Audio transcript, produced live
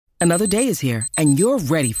Another day is here, and you're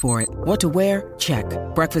ready for it. What to wear? Check.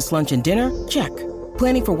 Breakfast, lunch, and dinner? Check.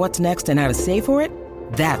 Planning for what's next and how to save for it?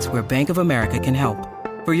 That's where Bank of America can help.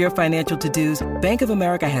 For your financial to-dos, Bank of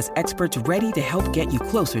America has experts ready to help get you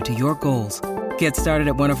closer to your goals. Get started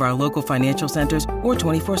at one of our local financial centers or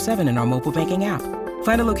 24/7 in our mobile banking app.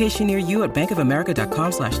 Find a location near you at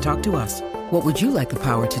bankofamerica.com/talktous. What would you like the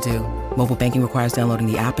power to do? Mobile banking requires downloading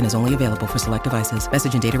the app and is only available for select devices.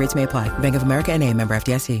 Message and data rates may apply. Bank of America N.A., member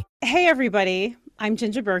FDIC. Hey, everybody. I'm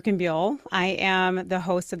Ginger Birkenbuell. I am the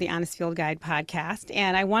host of the Honest Field Guide podcast,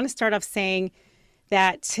 and I want to start off saying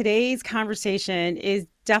that today's conversation is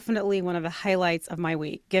definitely one of the highlights of my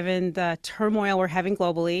week, given the turmoil we're having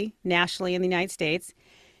globally, nationally in the United States,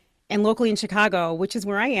 and locally in Chicago, which is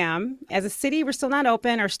where I am. As a city, we're still not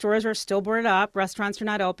open. Our stores are still boarded up. Restaurants are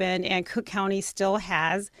not open. And Cook County still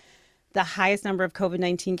has the highest number of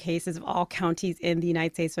COVID-19 cases of all counties in the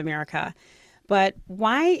United States of America. But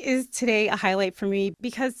why is today a highlight for me?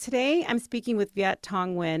 Because today I'm speaking with Viet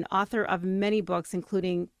Nguyen, author of many books,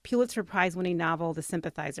 including Pulitzer Prize-winning novel, The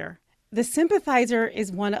Sympathizer. The Sympathizer is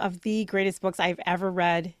one of the greatest books I've ever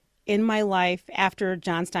read in my life after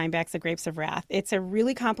John Steinbeck's The Grapes of Wrath. It's a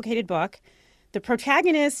really complicated book. The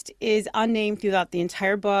protagonist is unnamed throughout the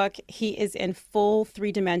entire book. He is in full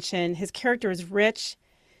 3-dimension. His character is rich,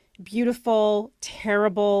 beautiful,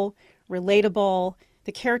 terrible, relatable.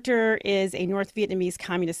 The character is a North Vietnamese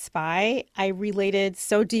communist spy. I related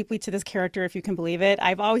so deeply to this character, if you can believe it.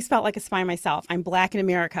 I've always felt like a spy myself. I'm Black in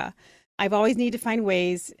America. I've always needed to find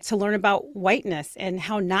ways to learn about whiteness and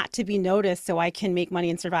how not to be noticed so I can make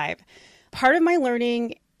money and survive. Part of my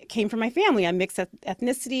learning came from my family. I'm mixed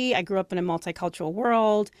ethnicity. I grew up in a multicultural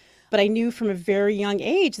world, but I knew from a very young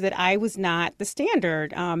age that I was not the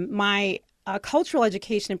standard. My cultural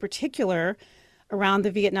education in particular around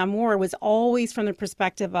the Vietnam War was always from the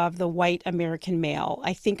perspective of the white American male.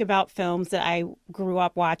 I think about films that I grew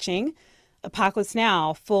up watching: Apocalypse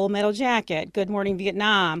Now, Full Metal Jacket, Good Morning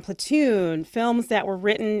Vietnam, Platoon, films that were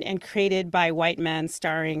written and created by white men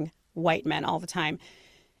starring white men all the time.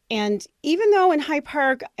 And even though in Hyde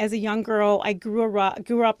Park, as a young girl, I grew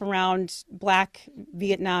up around Black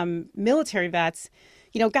Vietnam military vets,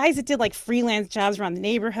 guys that did like freelance jobs around the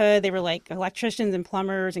neighborhood. They were like electricians and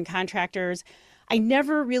plumbers and contractors. I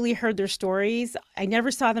never really heard their stories. I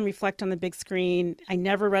never saw them reflect on the big screen. I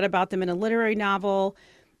never read about them in a literary novel,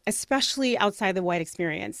 especially outside the white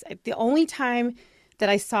experience. The only time that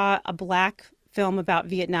I saw a Black film about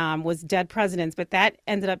Vietnam was Dead Presidents, but that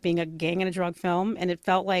ended up being a gang and a drug film, and it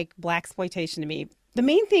felt like Blaxploitation to me. The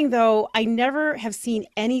main thing, though, I never have seen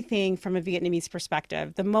anything from a Vietnamese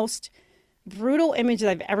perspective. The most brutal images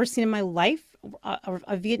I've ever seen in my life of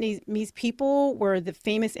Vietnamese people were the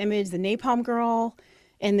famous image, the Napalm Girl,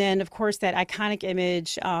 and then, of course, that iconic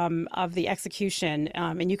image of the execution.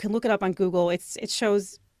 And you can look it up on Google. It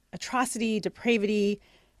shows atrocity, depravity,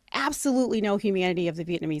 absolutely no humanity of the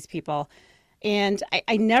Vietnamese people. And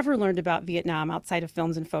I never learned about Vietnam outside of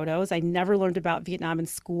films and photos. I never learned about Vietnam in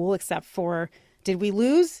school except for, did we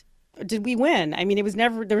lose? Did we win? I mean, there was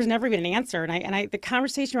never even an answer. And the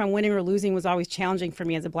conversation around winning or losing was always challenging for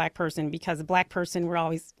me as a Black person, because a Black person,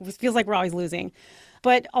 feels like we're always losing.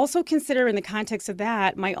 But also consider, in the context of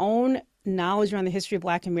that, my own knowledge around the history of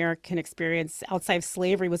Black American experience outside of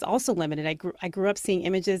slavery was also limited. I grew up seeing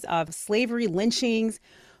images of slavery, lynchings,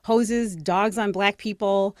 hoses, dogs on Black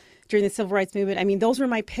people during the Civil Rights Movement. I mean, those were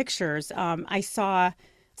my pictures. I saw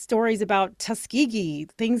stories about Tuskegee,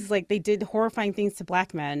 things like they did horrifying things to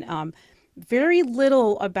Black men. Very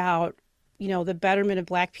little about, the betterment of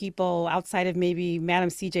Black people outside of maybe Madam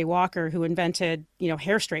C.J. Walker, who invented,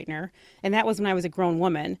 hair straightener. And that was when I was a grown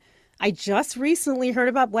woman. I just recently heard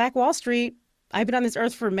about Black Wall Street. I've been on this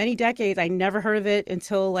earth for many decades. I never heard of it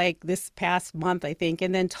until like this past month, I think.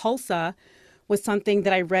 And then Tulsa was something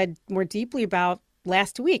that I read more deeply about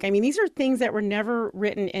last week. I mean, these are things that were never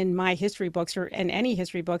written in my history books or in any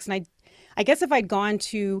history books. And I guess if I'd gone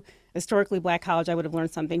to historically Black college, I would have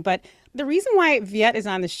learned something. But the reason why Viet is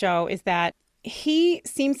on the show is that he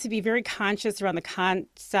seems to be very conscious around the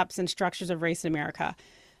concepts and structures of race in America.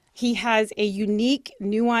 He has a unique,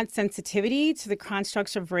 nuanced sensitivity to the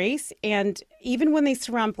constructs of race. And even when they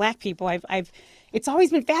surround Black people, it's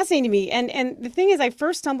always been fascinating to me. And the thing is, I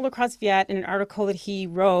first stumbled across Viet in an article that he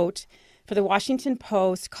wrote for the Washington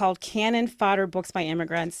Post called Cannon Fodder Books by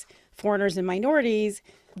Immigrants, Foreigners and Minorities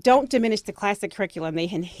Don't Diminish the Classic Curriculum, they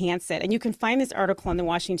enhance it. And you can find this article on the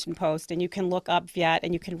Washington Post, and you can look up Viet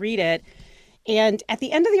and you can read it. And at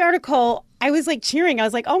the end of the article, I was like cheering. I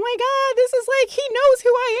was like, oh my God, this is like, he knows who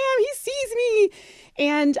I am. He sees me.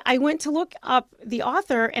 And I went to look up the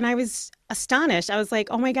author and I was astonished. I was like,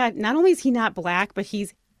 oh my God, not only is he not Black, but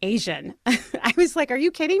he's Asian. I was like, are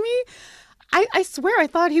you kidding me? I swear I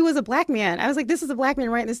thought he was a black man. I was like, this is a black man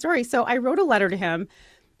writing the story. So I wrote a letter to him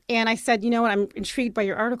and I said, you know what, I'm intrigued by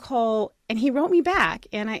your article. And he wrote me back.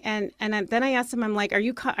 And then I asked him, I'm like, are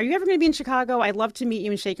you ever going to be in Chicago? I'd love to meet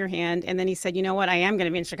you and shake your hand. And then he said, you know what, I am going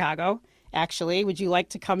to be in Chicago. Actually, would you like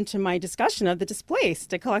to come to my discussion of The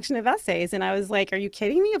Displaced, a collection of essays? And I was like, are you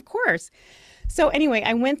kidding me? Of course. So anyway,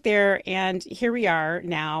 I went there and here we are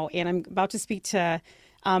now. And I'm about to speak to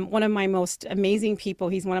one of my most amazing people.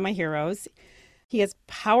 He's one of my heroes. He has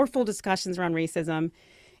powerful discussions around racism.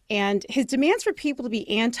 And his demands for people to be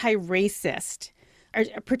anti-racist are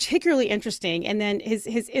particularly interesting. And then his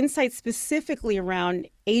insights specifically around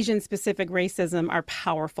Asian-specific racism are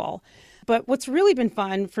powerful. But what's really been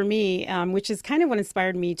fun for me, which is kind of what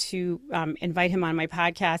inspired me to invite him on my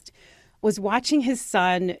podcast, was watching his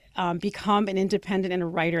son become an independent and a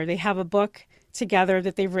writer. They have a book together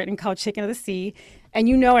that they've written called Chicken of the Sea. And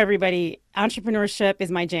you know, everybody, entrepreneurship is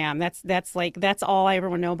my jam. That's all I ever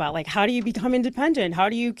want to know about. Like, how do you become independent? How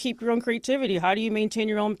do you keep your own creativity? How do you maintain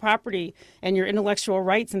your own property and your intellectual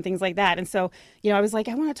rights and things like that? And so, you know, I was like,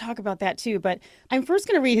 I want to talk about that too. But I'm first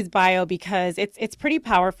going to read his bio because it's pretty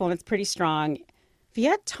powerful and it's pretty strong.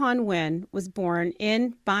 Viet Nguyen was born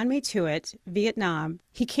in Ban Me Tuet, Vietnam.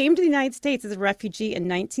 He came to the United States as a refugee in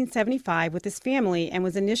 1975 with his family and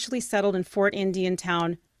was initially settled in Fort Indian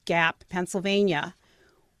Town Gap, Pennsylvania,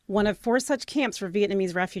 one of 4 such camps for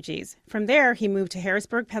Vietnamese refugees. From there, he moved to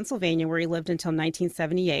Harrisburg, Pennsylvania, where he lived until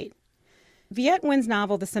 1978. Viet Nguyen's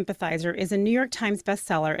novel, The Sympathizer, is a New York Times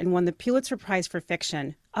bestseller and won the Pulitzer Prize for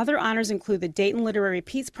Fiction. Other honors include the Dayton Literary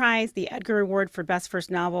Peace Prize, the Edgar Award for Best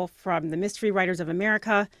First Novel from the Mystery Writers of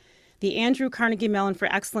America, the Andrew Carnegie Mellon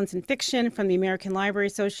for Excellence in Fiction from the American Library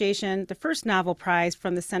Association, the First Novel Prize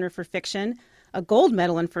from the Center for Fiction, a Gold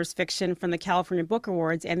Medal in First Fiction from the California Book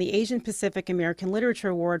Awards, and the Asian Pacific American Literature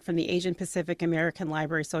Award from the Asian Pacific American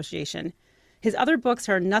Library Association. His other books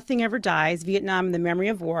are Nothing Ever Dies, Vietnam and the Memory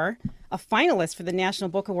of War, a finalist for the National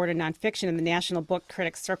Book Award in Nonfiction and the National Book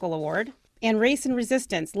Critics Circle Award, and Race and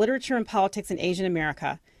Resistance, Literature and Politics in Asian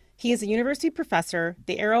America. He is a university professor,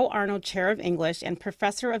 the Errol Arnold Chair of English, and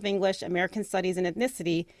Professor of English, American Studies and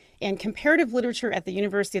Ethnicity, and Comparative Literature at the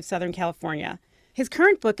University of Southern California. His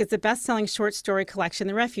current book is the best-selling short story collection,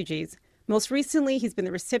 The Refugees. Most recently, he's been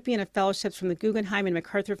the recipient of fellowships from the Guggenheim and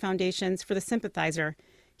MacArthur Foundations for The Sympathizer.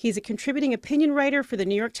 He's a contributing opinion writer for the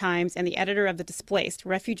New York Times and the editor of The Displaced,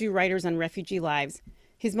 Refugee Writers on Refugee Lives.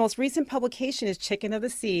 His most recent publication is Chicken of the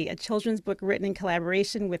Sea, a children's book written in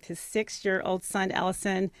collaboration with his 6-year-old son,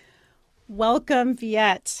 Ellison. Welcome,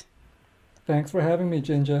 Viet. Thanks for having me,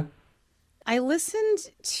 Ginger. I listened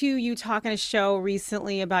to you talk on a show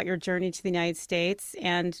recently about your journey to the United States,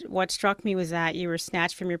 and what struck me was that you were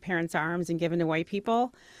snatched from your parents' arms and given to white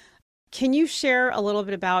people. Can you share a little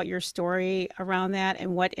bit about your story around that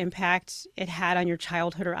and what impact it had on your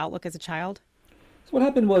childhood or outlook as a child? So what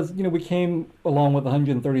happened was, we came along with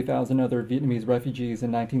 130,000 other Vietnamese refugees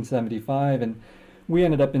in 1975, and we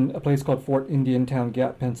ended up in a place called Fort Indian Town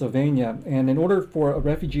Gap, Pennsylvania. And in order for a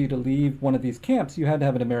refugee to leave one of these camps, you had to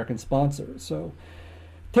have an American sponsor. So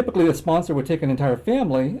typically a sponsor would take an entire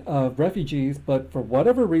family of refugees, but for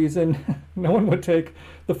whatever reason, no one would take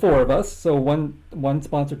the 4 of us. So one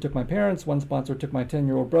sponsor took my parents, one sponsor took my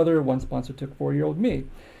 10-year-old brother, one sponsor took 4-year-old me.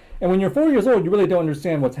 And when you're 4 years old, you really don't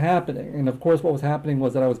understand what's happening. And of course, what was happening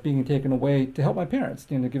was that I was being taken away to help my parents,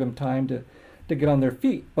 to give them time to get on their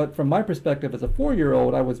feet. But from my perspective as a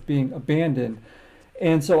 4-year-old, I was being abandoned.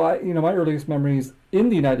 And so my earliest memories in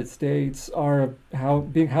the United States are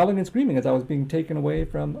howling and screaming as I was being taken away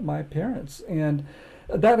from my parents. And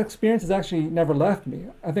that experience has actually never left me.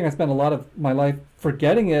 I think I spent a lot of my life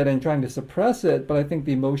forgetting it and trying to suppress it, but I think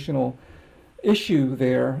the emotional issue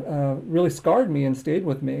there really scarred me and stayed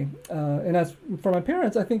with me. And as for my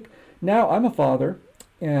parents, I think now I'm a father,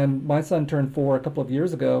 and my son turned 4 a couple of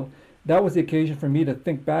years ago. That was the occasion for me to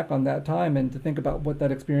think back on that time and to think about what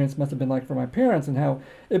that experience must have been like for my parents and how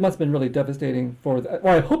it must have been really devastating for them.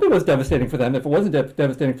 Well, I hope it was devastating for them. If it wasn't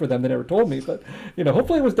devastating for them, they never told me. But,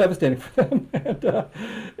 hopefully it was devastating for them.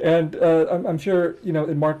 and I'm sure,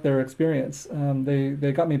 it marked their experience.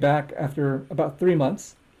 They got me back after about 3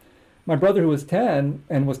 months. My brother, who was 10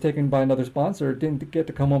 and was taken by another sponsor, didn't get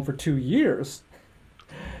to come home for 2 years.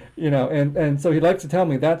 And so he likes to tell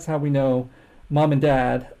me that's how we know Mom and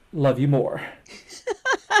Dad love you more.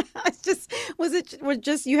 Was it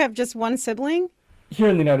just you have just one sibling? Here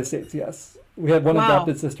in the United States, yes. We had one Wow.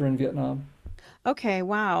 adopted sister in Vietnam. Okay,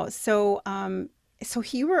 wow. So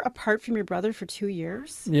you were apart from your brother for 2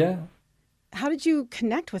 years? Yeah. How did you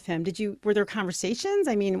connect with him? Were there conversations?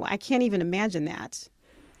 I mean, I can't even imagine that.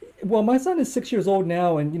 Well, my son is 6 years old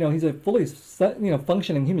now, and he's a fully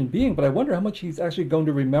functioning human being. But I wonder how much he's actually going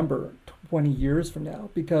to remember 20 years from now,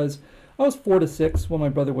 because I was 4 to 6 when my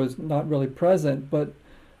brother was not really present, but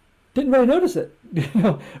didn't really notice it.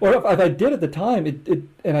 Or if I did at the time,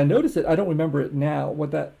 and I noticed it, I don't remember it now.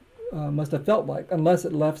 What that must have felt like, unless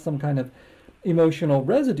it left some kind of emotional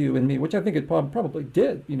residue in me, which I think it probably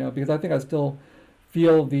did. Because I think I still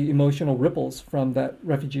feel the emotional ripples from that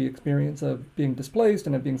refugee experience of being displaced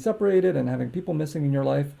and of being separated and having people missing in your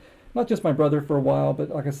life. Not just my brother for a while, but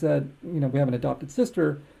like I said, we have an adopted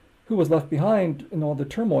sister who was left behind in all the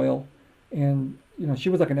turmoil. And, she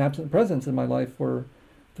was like an absent presence in my life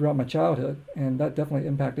throughout my childhood. And that definitely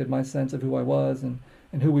impacted my sense of who I was and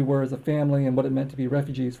who we were as a family and what it meant to be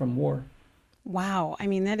refugees from war. Wow. I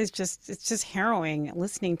mean, it's just harrowing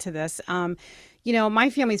listening to this. My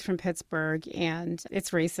family's from Pittsburgh, and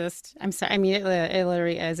it's racist. I'm sorry. I mean, it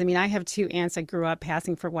literally is. I mean, I have 2 aunts that grew up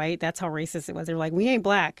passing for white. That's how racist it was. They were like, we ain't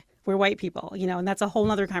black. We're white people, and that's a whole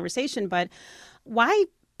nother conversation. But why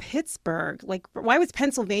Pittsburgh? Like, why was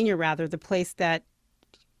Pennsylvania, rather, the place that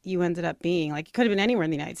you ended up being? Like, it could have been anywhere in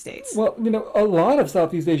the United States. Well, a lot of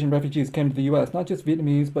Southeast Asian refugees came to the U.S., not just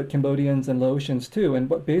Vietnamese, but Cambodians and Laotians too. And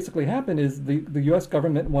what basically happened is the U.S.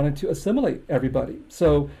 government wanted to assimilate everybody.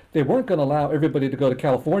 So they weren't going to allow everybody to go to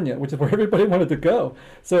California, which is where everybody wanted to go.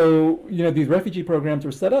 So, these refugee programs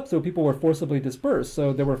were set up so people were forcibly dispersed.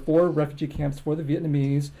 So there were 4 refugee camps for the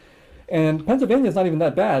Vietnamese. And Pennsylvania is not even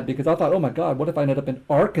that bad, because I thought, oh my God, what if I ended up in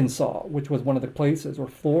Arkansas, which was one of the places, or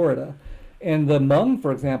Florida? And the Hmong,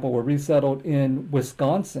 for example, were resettled in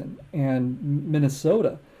Wisconsin and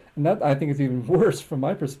Minnesota. And that, I think, is even worse from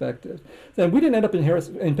my perspective. And we didn't end up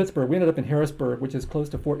in Pittsburgh. We ended up in Harrisburg, which is close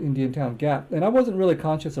to Fort Indian Town Gap. And I wasn't really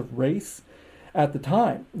conscious of race at the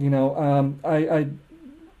time. I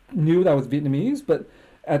knew that I was Vietnamese, but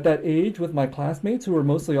at that age, with my classmates who were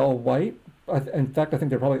mostly all white, in fact, I think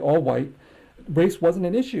they're probably all white, race wasn't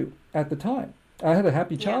an issue at the time. I had a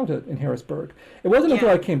happy childhood in Harrisburg. It wasn't until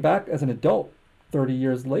I came back as an adult 30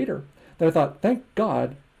 years later that I thought, thank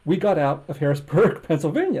God we got out of Harrisburg,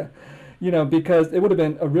 Pennsylvania. Because it would have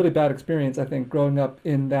been a really bad experience, I think, growing up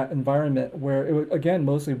in that environment where it was, again,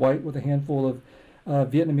 mostly white with a handful of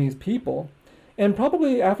Vietnamese people and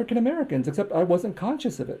probably African Americans, except I wasn't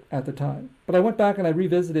conscious of it at the time. But I went back and I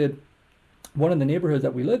revisited one of the neighborhoods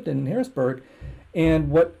that we lived in Harrisburg.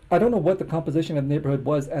 And I don't know what the composition of the neighborhood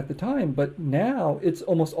was at the time, but now it's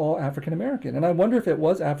almost all African American. And I wonder if it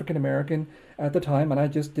was African American at the time, and I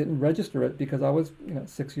just didn't register it because I was,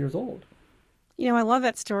 6 years old. I love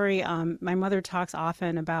that story. My mother talks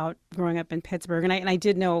often about growing up in Pittsburgh, and I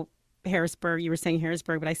did know Harrisburg. You were saying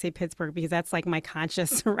Harrisburg, but I say Pittsburgh because that's like my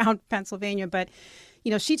conscious around Pennsylvania. But,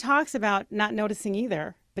 she talks about not noticing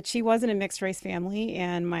either. But she was in a mixed race family,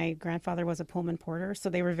 and my grandfather was a Pullman porter, so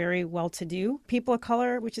they were very well-to-do people of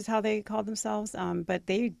color, which is how they called themselves. But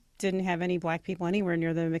they didn't have any black people anywhere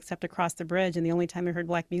near them except across the bridge. And the only time I heard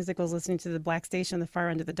black music was listening to the black station on the far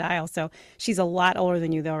end of the dial. So she's a lot older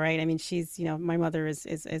than you, though, right? I mean, she's, my mother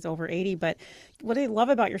is over 80. But what I love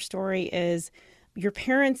about your story is your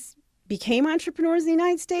parents became entrepreneurs in the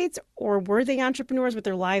United States, or were they entrepreneurs with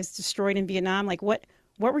their lives destroyed in Vietnam? Like, what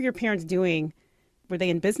were your parents doing? Were they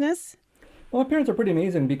in business? Well, my parents are pretty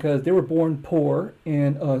amazing because they were born poor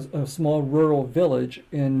in a small rural village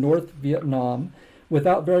in North Vietnam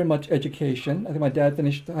without very much education. I think my dad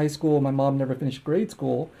finished high school. My mom never finished grade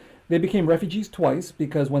school. They became refugees twice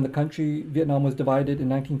because when the country, Vietnam, was divided in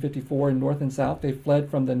 1954 in North and South, they fled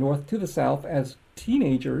from the North to the South as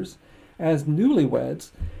teenagers, as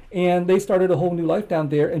newlyweds. And they started a whole new life down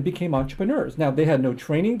there and became entrepreneurs. Now, they had no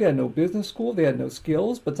training, they had no business school, they had no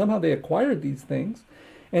skills, but somehow they acquired these things.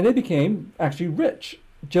 And they became actually rich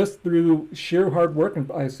just through sheer hard work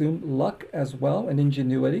and, I assume, luck as well and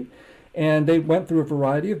ingenuity. And they went through a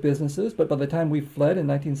variety of businesses, but by the time we fled in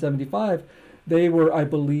 1975, they were, I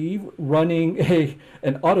believe, running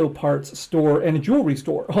an auto parts store and a jewelry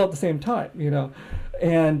store all at the same time,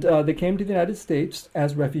 And they came to the United States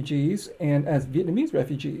as refugees and as Vietnamese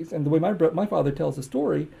refugees. And the way my father tells the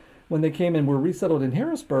story, when they came and were resettled in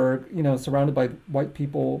Harrisburg, surrounded by white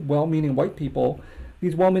people, well-meaning white people,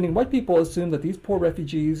 these well-meaning white people assumed that these poor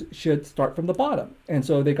refugees should start from the bottom. And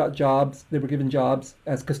so they got jobs, they were given jobs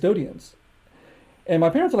as custodians. And my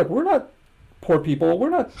parents are like, we're not poor people, we're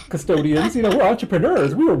not custodians, we're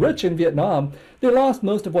entrepreneurs. We were rich in Vietnam. They lost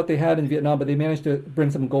most of what they had in Vietnam, but they managed to bring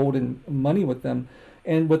some gold and money with them.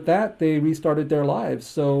 And with that, they restarted their lives.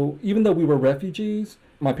 So even though we were refugees,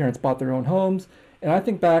 my parents bought their own homes. And I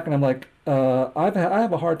think back and I'm like, I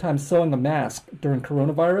have a hard time sewing a mask during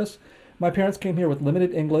coronavirus. My parents came here with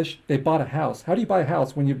limited English. They bought a house. How do you buy a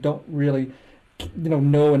house when you don't really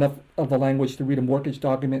know enough of the language to read a mortgage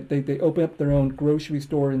document. They opened up their own grocery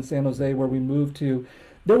store in San Jose where we moved to.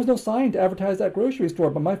 There was no sign to advertise that grocery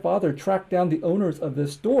store, but my father tracked down the owners of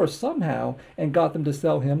this store somehow and got them to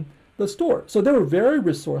sell him the store. So they were very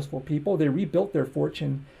resourceful people. They rebuilt their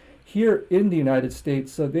fortune here in the United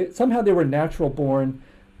States. So somehow they were natural born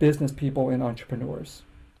business people and entrepreneurs.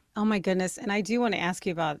 Oh my goodness. And I do want to ask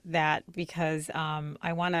you about that because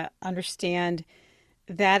I want to understand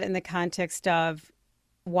that in the context of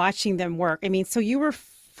watching them work. I mean, so you were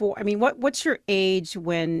what's your age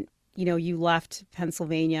when, you left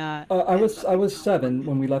Pennsylvania? I was 7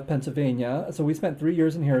 when we left Pennsylvania. So we spent 3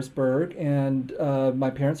 years in Harrisburg, and my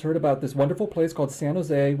parents heard about this wonderful place called San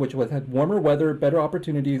Jose, which had warmer weather, better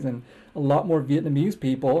opportunities, and a lot more Vietnamese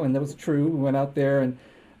people. And that was true. We went out there, and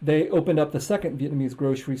they opened up the second Vietnamese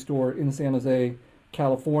grocery store in San Jose,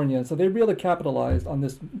 California. So they really capitalized on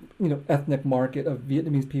this, ethnic market of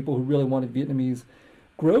Vietnamese people who really wanted Vietnamese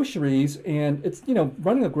groceries. And it's,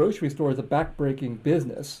 running a grocery store is a backbreaking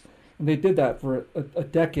business. And they did that for a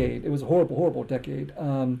decade. It was a horrible, horrible decade.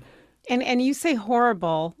 And you say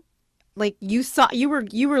horrible, like you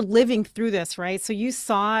were living through this, right? So you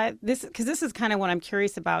saw this, because this is kind of what I'm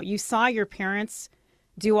curious about. You saw your parents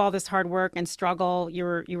do all this hard work and struggle. You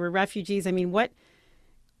were refugees. I mean, what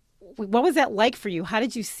was that like for you? How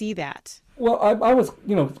did you see that? Well, I was,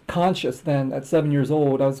 conscious then at 7 years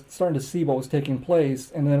old. I was starting to see what was taking place.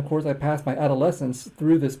 And then, of course, I passed my adolescence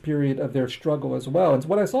through this period of their struggle as well. And so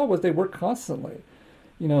what I saw was they worked constantly,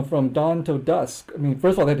 from dawn till dusk. I mean,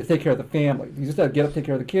 first of all, they had to take care of the family. You just had to get up, take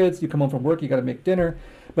care of the kids. You come home from work, you got to make dinner.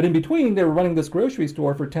 But in between, they were running this grocery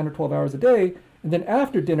store for 10 or 12 hours a day. And then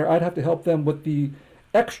after dinner, I'd have to help them with the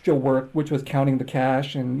extra work, which was counting the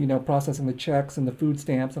cash and, processing the checks and the food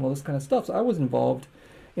stamps and all this kind of stuff. So I was involved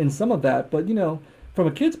in some of that. But, from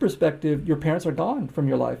a kid's perspective, your parents are gone from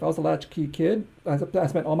your life. I was a latchkey kid. I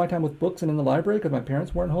spent all my time with books and in the library because my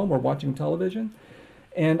parents weren't home or watching television.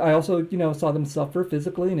 And I also, saw them suffer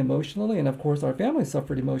physically and emotionally. And of course, our family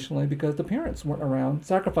suffered emotionally because the parents weren't around,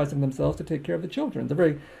 sacrificing themselves to take care of the children. It's a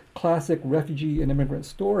very classic refugee and immigrant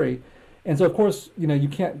story. And so, of course, you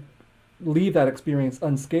can't leave that experience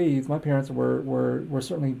unscathed. My parents were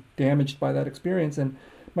certainly damaged by that experience. And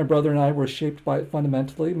my brother and I were shaped by it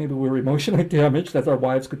fundamentally. Maybe we were emotionally damaged, as our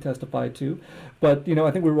wives could testify to. But,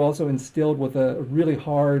 I think we were also instilled with a really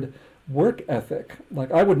hard work ethic.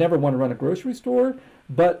 Like, I would never want to run a grocery store,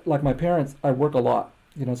 but like my parents, I work a lot.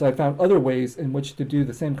 So I found other ways in which to do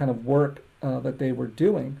the same kind of work that they were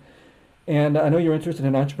doing. And I know you're interested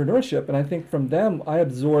in entrepreneurship, and I think from them, I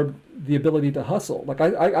absorbed the ability to hustle. Like,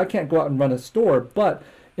 I can't go out and run a store, but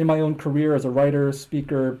in my own career as a writer,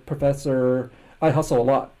 speaker, professor, I hustle a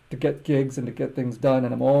lot to get gigs and to get things done,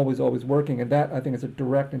 and I'm always working. And that, I think, is a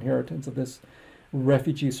direct inheritance of this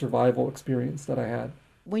refugee survival experience that I had.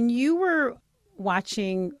 When you were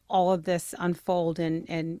watching all of this unfold,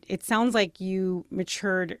 and it sounds like you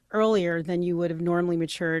matured earlier than you would have normally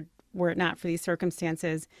matured were it not for these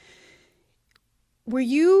circumstances, were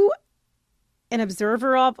you an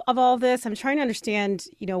observer of all this? I'm trying to understand,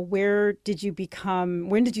 when did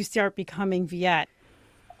you start becoming Viet?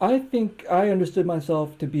 I think I understood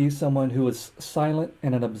myself to be someone who was silent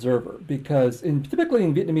and an observer, because typically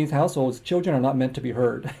in Vietnamese households, children are not meant to be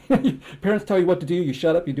heard. Parents tell you what to do, you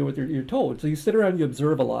shut up, you do what you're told. So you sit around, you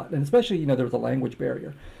observe a lot, and especially, there was a language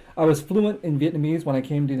barrier. I was fluent in Vietnamese when I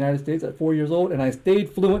came to the United States at 4 years old, and I stayed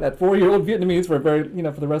fluent at 4-year-old Vietnamese for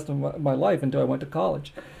for the rest of my life until I went to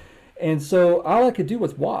college. And so all I could do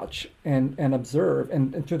was watch and observe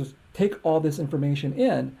and just take all this information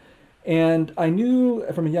in. And I knew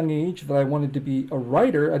from a young age that I wanted to be a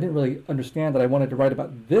writer. I didn't really understand that I wanted to write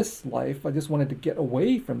about this life. I just wanted to get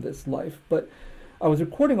away from this life. But I was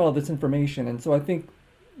recording all this information. And so I think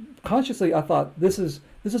consciously I thought, this is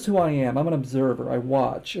who I am. I'm an observer. I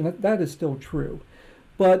watch. And that is still true.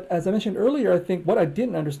 But as I mentioned earlier, I think what I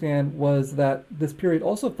didn't understand was that this period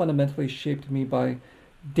also fundamentally shaped me by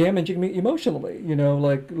damaging me emotionally,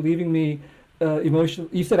 like leaving me emotional.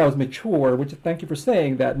 You said I was mature, which thank you for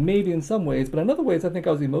saying that, maybe in some ways, but in other ways I think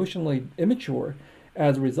I was emotionally immature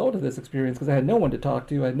as a result of this experience, because I had no one to talk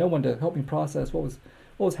to. I had no one to help me process what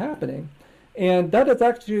was happening. And that's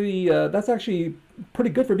actually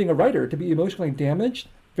pretty good for being a writer, to be emotionally damaged.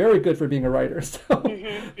 Very good for being a writer. So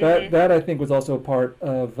that I think was also a part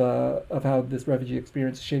of how this refugee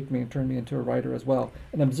experience shaped me and turned me into a writer as well.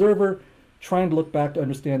 An observer trying to look back to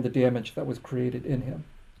understand the damage that was created in him.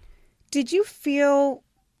 Did you feel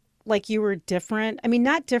like you were different? I mean,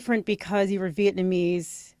 not different because you were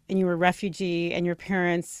Vietnamese and you were a refugee and your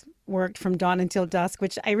parents worked from dawn until dusk,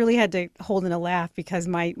 which I really had to hold in a laugh because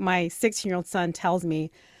my 16-year-old son tells me,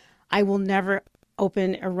 I will never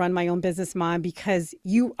open or run my own business, Mom, because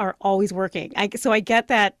you are always working. So I get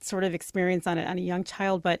that sort of experience on a young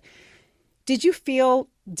child, but did you feel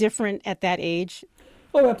different at that age?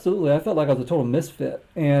 Oh, absolutely. I felt like I was a total misfit,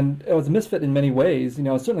 and I was a misfit in many ways. I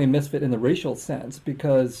was certainly a misfit in the racial sense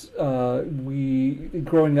because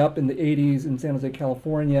growing up in the 80s in San Jose,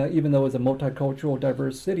 California, even though it was a multicultural,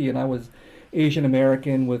 diverse city, and I was Asian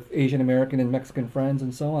American with Asian American and Mexican friends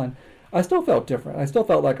and so on, I still felt different. I still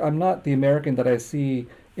felt like I'm not the American that I see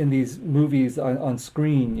in these movies on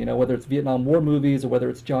screen, whether it's Vietnam War movies or whether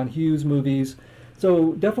it's John Hughes movies.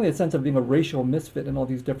 So definitely a sense of being a racial misfit in all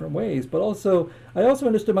these different ways. But I also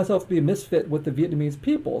understood myself to be a misfit with the Vietnamese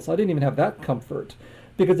people. So I didn't even have that comfort.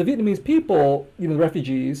 Because the Vietnamese people, the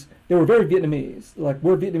refugees, they were very Vietnamese. Like,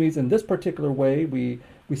 we're Vietnamese in this particular way. We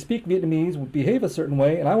speak Vietnamese, we behave a certain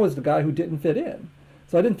way, and I was the guy who didn't fit in.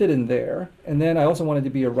 So I didn't fit in there. And then I also wanted to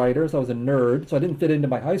be a writer, so I was a nerd. So I didn't fit into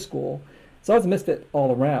my high school. So I was a misfit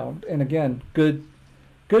all around. And again, good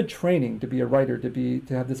training to be a writer, to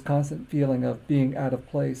have this constant feeling of being out of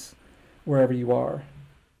place wherever you are.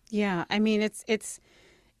 Yeah, I mean, it's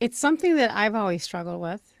something that I've always struggled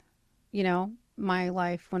with, my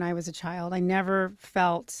life when I was a child. I never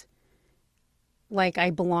felt like I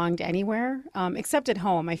belonged anywhere, except at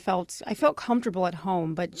home. I felt comfortable at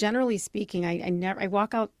home, but generally speaking, I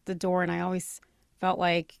walk out the door and I always felt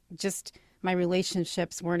like just my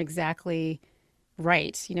relationships weren't exactly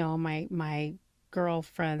right. My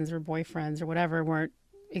girlfriends or boyfriends or whatever weren't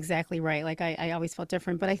exactly right. Like I always felt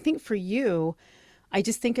different. But I think for you, I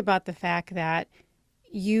just think about the fact that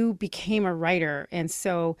you became a writer. And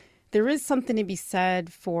so there is something to be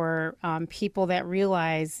said for people that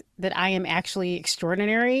realize that I am actually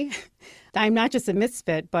extraordinary. I'm not just a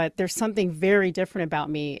misfit, but there's something very different about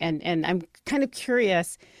me. And I'm kind of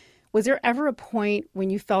curious, was there ever a point when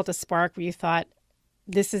you felt a spark where you thought,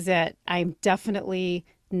 this is it, I'm definitely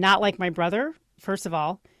not like my brother? First of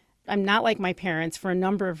all, I'm not like my parents for a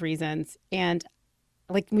number of reasons. And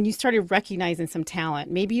like when you started recognizing some talent,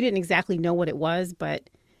 maybe you didn't exactly know what it was, but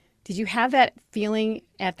did you have that feeling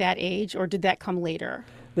at that age, or did that come later?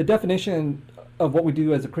 The definition of what we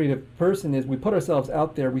do as a creative person is we put ourselves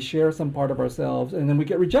out there, we share some part of ourselves, and then we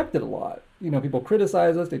get rejected a lot. People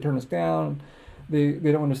criticize us, they turn us down, they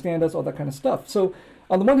don't understand us, all that kind of stuff. So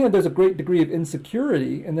on the one hand, there's a great degree of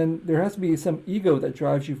insecurity, and then there has to be some ego that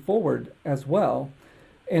drives you forward as well.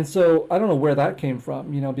 And so I don't know where that came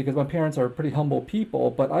from, because my parents are pretty humble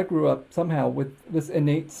people, but I grew up somehow with this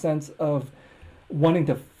innate sense of wanting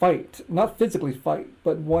to fight, not physically fight,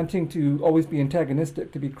 but wanting to always be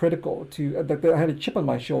antagonistic, to be critical, that I had a chip on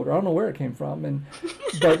my shoulder. I don't know where it came from.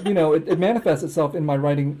 But it manifests itself in my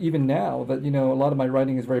writing even now, that, a lot of my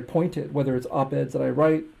writing is very pointed, whether it's op-eds that I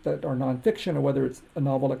write that are nonfiction, or whether it's a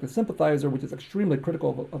novel like The Sympathizer, which is extremely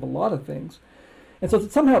critical of a lot of things. And so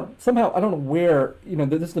somehow, I don't know where,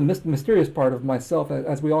 this is the mysterious part of myself,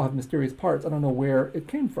 as we all have mysterious parts. I don't know where it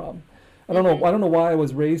came from. I don't know why I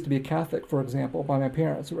was raised to be a Catholic, for example, by my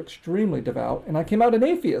parents, who were extremely devout, and I came out an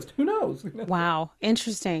atheist. Who knows? Wow,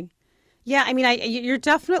 interesting. Yeah, I mean, you're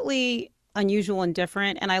definitely unusual and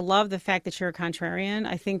different, and I love the fact that you're a contrarian.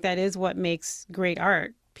 I think that is what makes great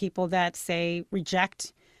art. People that say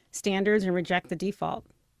reject standards and reject the default,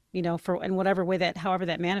 for in whatever way however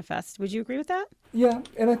that manifests. Would you agree with that? Yeah,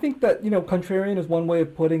 and I think that, contrarian is one way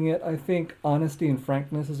of putting it. I think honesty and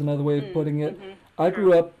frankness is another way of putting it. Mm-hmm. I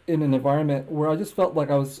grew up in an environment where I just felt like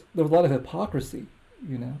there was a lot of hypocrisy,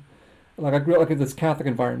 Like I grew up like in this Catholic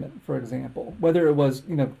environment, for example, whether it was,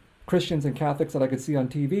 Christians and Catholics that I could see on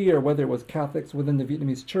TV, or whether it was Catholics within the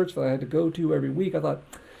Vietnamese church that I had to go to every week. I thought,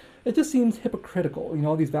 it just seems hypocritical,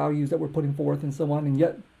 all these values that we're putting forth and so on, and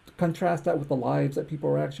yet contrast that with the lives that people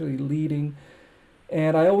are actually leading.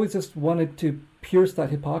 And I always just wanted to pierce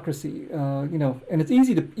that hypocrisy, and it's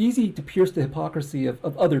easy to pierce the hypocrisy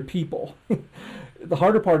of other people. The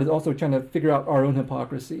harder part is also trying to figure out our own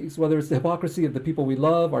hypocrisies, whether it's the hypocrisy of the people we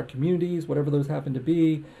love, our communities, whatever those happen to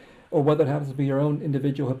be, or whether it happens to be our own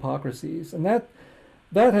individual hypocrisies. And that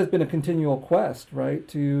has been a continual quest, right,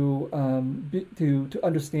 to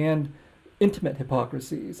understand intimate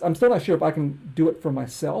hypocrisies. I'm still not sure if I can do it for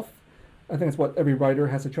myself. I think it's what every writer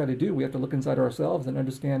has to try to do. We have to look inside ourselves and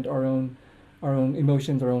understand our own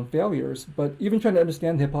emotions, our own failures. But even trying to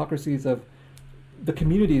understand the hypocrisies of the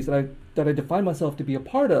communities that I define myself to be a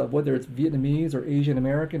part of, whether it's Vietnamese or Asian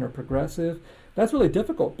American or progressive, that's really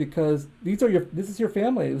difficult, because this is your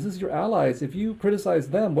family, this is your allies. If you criticize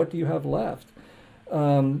them, what do you have left?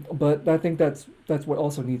 But I think that's what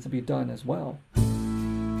also needs to be done as well.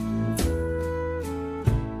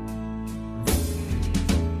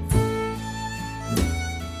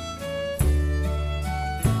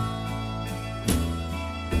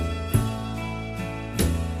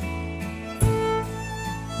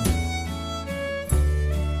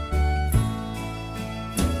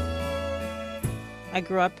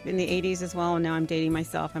 grew up in the 80s as well, and now I'm dating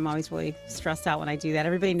myself. I'm always really stressed out when I do that.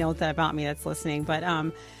 Everybody knows that about me that's listening. But,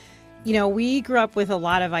 we grew up with a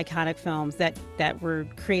lot of iconic films that were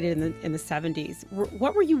created in the 70s.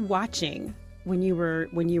 What were you watching when you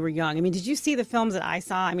were young? I mean, did you see the films that I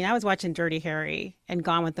saw? I mean, I was watching Dirty Harry and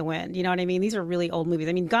Gone with the Wind. You know what I mean? These are really old movies.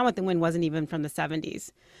 I mean, Gone with the Wind wasn't even from the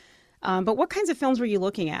 70s. But what kinds of films were you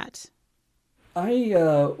looking at? I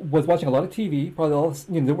was watching a lot of TV. Probably all,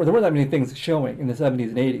 there weren't that many things showing in the 70s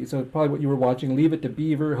and 80s. So probably what you were watching: Leave It to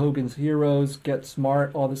Beaver, Hogan's Heroes, Get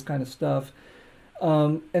Smart, all this kind of stuff.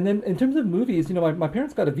 And then in terms of movies, my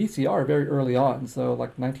parents got a VCR very early on, so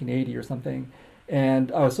like 1980 or something.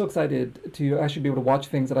 And I was so excited to actually be able to watch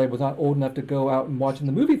things that I was not old enough to go out and watch in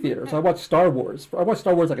the movie theater. So I watched Star Wars. I watched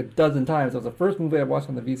Star Wars like a dozen times. It was the first movie I watched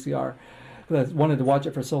on the VCR because I wanted to watch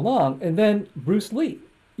it for so long. And then Bruce Lee.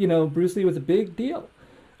 Bruce Lee was a big deal.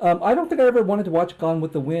 I don't think I ever wanted to watch Gone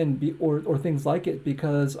with the Wind or things like it,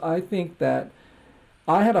 because I think that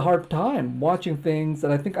I had a hard time watching things that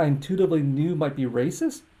I think I intuitively knew might be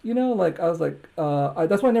racist.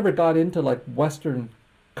 That's why I never got into like Western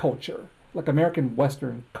culture, like American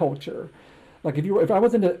Western culture. Like if I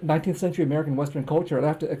was into 19th century American Western culture, I'd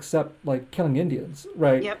have to accept like killing Indians,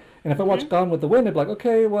 right? Yep. And if I watched Gone with the Wind, I'd be like,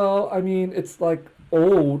 okay, well, I mean, it's like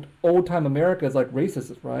old time America is like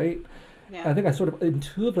racist, right? Yeah. I think I sort of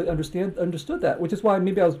intuitively understood that, which is why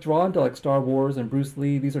maybe I was drawn to like Star Wars and Bruce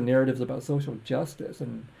Lee. These are narratives about social justice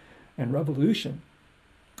and revolution.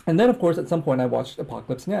 And then, of course, at some point I watched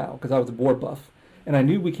Apocalypse Now because I was a war buff. And I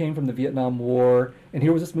knew we came from the Vietnam War, and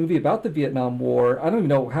here was this movie about the Vietnam War. I don't even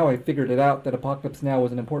know how I figured it out that Apocalypse Now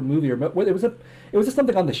was an important movie, or it was just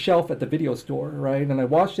something on the shelf at the video store, right? And I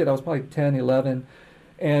watched it. I was probably 10, 11,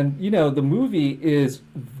 and the movie is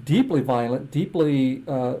deeply violent, deeply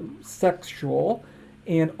sexual,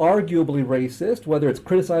 and arguably racist. Whether it's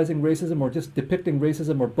criticizing racism or just depicting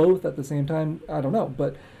racism or both at the same time, I don't know,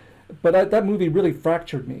 but that movie really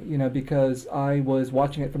fractured me, because I was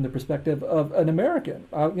watching it from the perspective of an American.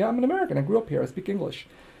 I'm an American. I grew up here. I speak English.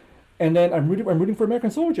 And then I'm rooting for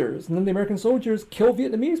American soldiers. And then the American soldiers kill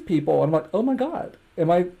Vietnamese people. I'm like, oh my God,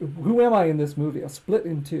 who am I in this movie? I'm split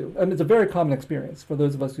in two. I mean, it's a very common experience for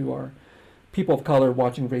those of us who are people of color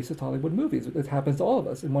watching racist Hollywood movies. It happens to all of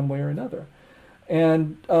us in one way or another.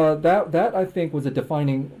 And that I think was a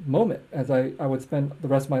defining moment as I would spend the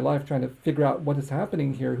rest of my life trying to figure out what is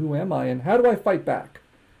happening here, who am I, and how do I fight back?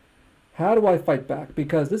 How do I fight back?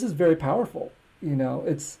 Because this is very powerful.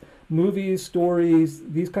 It's movies, stories,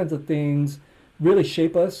 these kinds of things really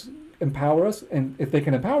shape us, empower us, and if they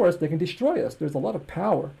can empower us, they can destroy us. There's a lot of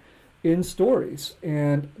power in stories,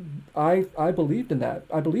 and I believed in that.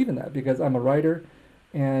 I believe in that because I'm a writer.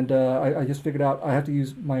 And I just figured out I have to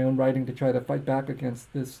use my own writing to try to fight back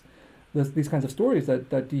against these kinds of stories that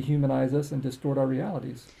dehumanize us and distort our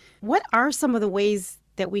realities. What are some of the ways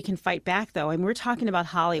that we can fight back, though? And we're talking about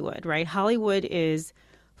Hollywood, right? Hollywood is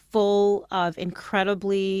full of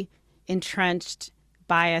incredibly entrenched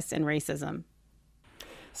bias and racism.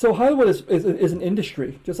 So Hollywood is an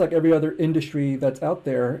industry, just like every other industry that's out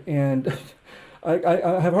there. And I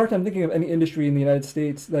have a hard time thinking of any industry in the United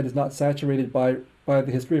States that is not saturated by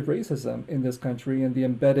the history of racism in this country and the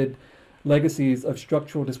embedded legacies of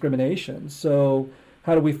structural discrimination. So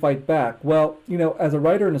how do we fight back? Well, as a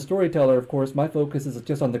writer and a storyteller, of course, my focus is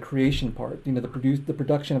just on the creation part, the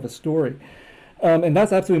production of a story. And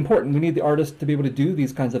that's absolutely important. We need the artist to be able to do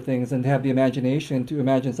these kinds of things and to have the imagination to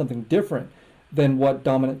imagine something different than what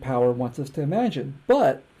dominant power wants us to imagine.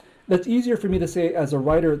 But that's easier for me to say as a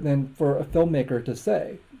writer than for a filmmaker to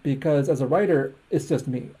say, because as a writer, it's just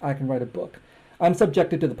me. I can write a book. I'm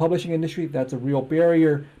subjected to the publishing industry. That's a real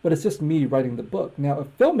barrier, but it's just me writing the book. Now, a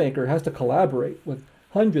filmmaker has to collaborate with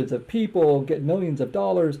hundreds of people, get millions of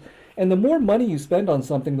dollars, and the more money you spend on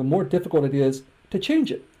something, the more difficult it is to change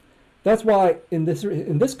it. That's why in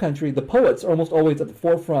this country, the poets are almost always at the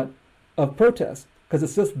forefront of protest, because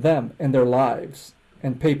it's just them and their lives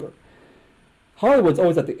and paper. Hollywood's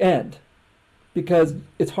always at the end, because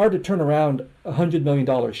it's hard to turn around $100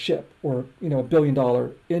 million ship or $1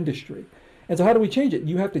 billion industry. And so how do we change it?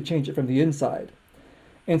 You have to change it from the inside.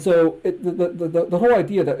 And so the whole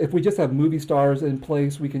idea that if we just have movie stars in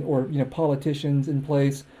place, we can, or politicians in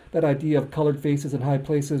place, that idea of colored faces in high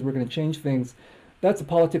places, we're going to change things. That's a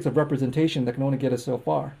politics of representation that can only get us so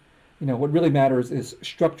far. What really matters is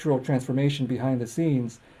structural transformation behind the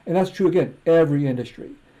scenes. And that's true, again, every industry.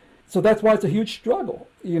 So that's why it's a huge struggle.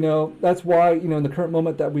 That's why, in the current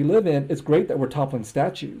moment that we live in, it's great that we're toppling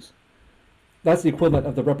statues. That's the equivalent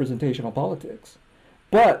of the representational politics.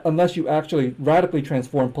 But unless you actually radically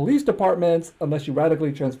transform police departments, unless you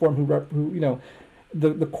radically transform who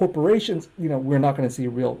the corporations, we're not going to see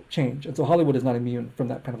real change. And so Hollywood is not immune from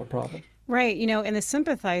that kind of a problem. Right. In The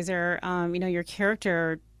Sympathizer, your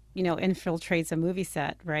character, infiltrates a movie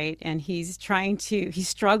set, right? And he's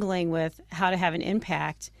struggling with how to have an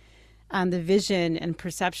impact on the vision and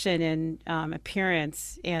perception and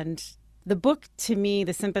appearance. And the book, to me,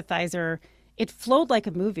 The Sympathizer, it flowed like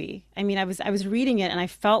a movie. I mean, I was reading it and I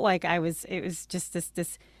felt like it was just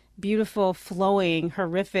this beautiful, flowing,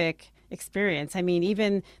 horrific experience. I mean,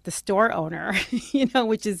 even the store owner,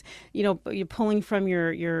 which is, you're pulling from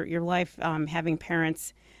your life, having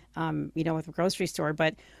parents, with a grocery store.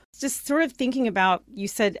 But just sort of thinking about, you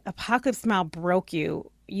said Apocalypse Now broke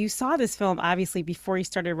you. You saw this film, obviously, before you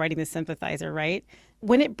started writing The Sympathizer, right?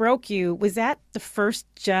 When it broke you, was that the first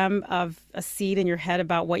gem of a seed in your head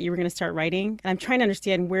about what you were going to start writing? And I'm trying to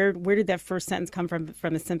understand where did that first sentence come from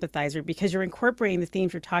The Sympathizer? Because you're incorporating the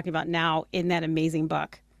themes you're talking about now in that amazing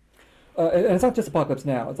book. And it's not just Apocalypse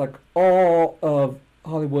Now. It's like all of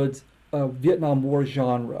Hollywood's Vietnam War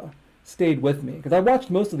genre stayed with me, because I watched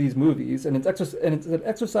most of these movies, and it's an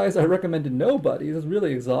exercise I recommend to nobody. It's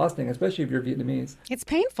really exhausting, especially if you're Vietnamese. It's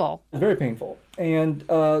painful. It's very painful. And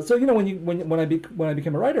so when I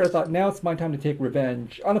became a writer, I thought, now it's my time to take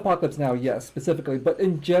revenge on Apocalypse Now, yes, specifically, but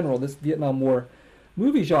in general, this Vietnam War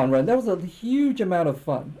movie genre. And that was a huge amount of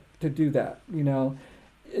fun to do that, and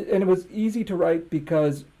it was easy to write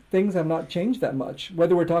because things have not changed that much.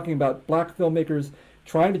 Whether we're talking about black filmmakers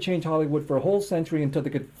trying to change Hollywood for a whole century until they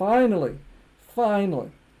could finally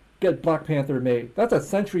get Black Panther made. That's a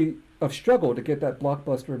century of struggle to get that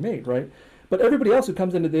blockbuster made, right? But everybody else who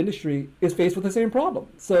comes into the industry is faced with the same problem.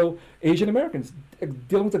 So Asian Americans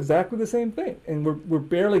dealing with exactly the same thing. And we're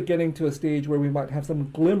barely getting to a stage where we might have some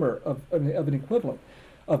glimmer of an equivalent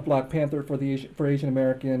of Black Panther for Asian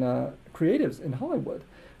American creatives in Hollywood.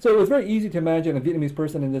 So it was very easy to imagine a Vietnamese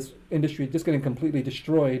person in this industry just getting completely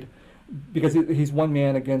destroyed because he's one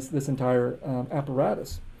man against this entire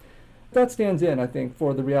apparatus. That stands in, I think,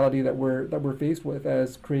 for the reality that we're faced with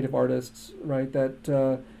as creative artists, right?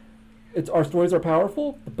 That our stories are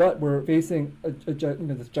powerful, but we're facing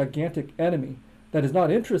this gigantic enemy that is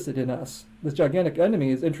not interested in us. This gigantic enemy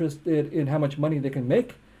is interested in how much money they can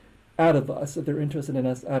make out of us, if they're interested in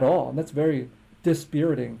us at all. And that's very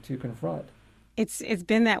dispiriting to confront. It's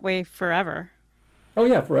been that way forever. Oh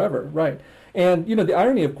yeah, forever, right. And the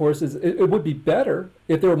irony, of course, is it would be better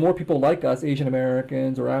if there were more people like us, Asian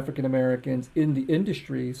Americans or African Americans, in the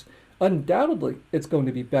industries. Undoubtedly, it's going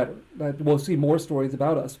to be better. We'll see more stories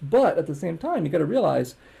about us. But at the same time, you got to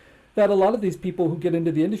realize that a lot of these people who get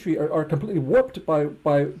into the industry are completely warped by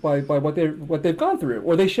what they've gone through,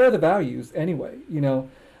 or they share the values anyway.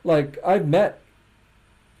 Like I've met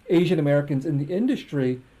Asian Americans in the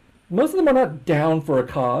industry. Most of them are not down for a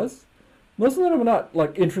cause. Most of them are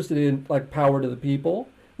not interested in power to the people.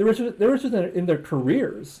 They're interested in their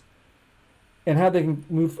careers and how they can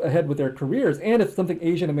move ahead with their careers. And if something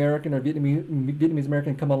Asian American or Vietnamese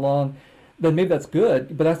American come along, then maybe that's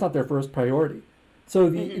good, but that's not their first priority. So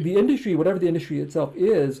the industry, whatever the industry itself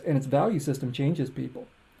is, and its value system changes people.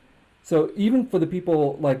 So even for the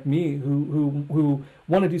people like me who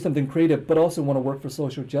want to do something creative but also want to work for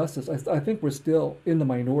social justice, I think we're still in the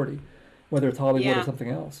minority, whether it's Hollywood or something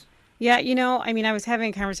else. Yeah, I was having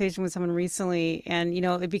a conversation with someone recently, and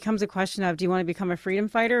it becomes a question of, do you want to become a freedom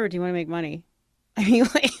fighter or do you want to make money? I mean,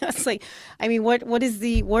 what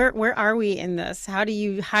is where are we in this? How do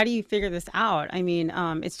you figure this out? I mean,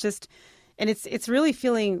 it's just, and it's really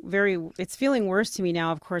feeling it's feeling worse to me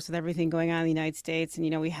now, of course, with everything going on in the United States.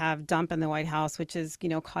 And, we have Dump in the White House, which is,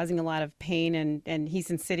 causing a lot of pain, and he's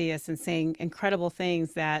insidious and saying incredible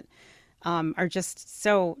things that are just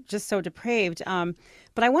so depraved.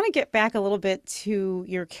 But I want to get back a little bit to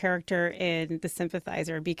your character in The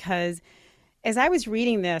Sympathizer, because as I was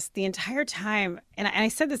reading this the entire time, and I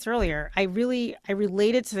said this earlier, I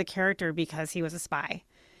related to the character because he was a spy.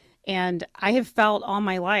 And I have felt all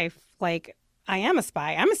my life like I am a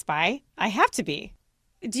spy. I'm a spy. I have to be.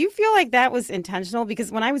 Do you feel like that was intentional?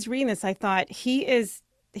 Because when I was reading this, I thought he is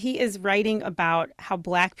writing about how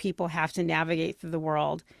Black people have to navigate through the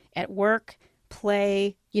world at work,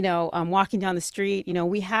 play, walking down the street.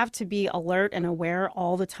 We have to be alert and aware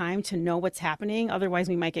all the time to know what's happening. Otherwise,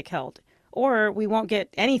 we might get killed or we won't get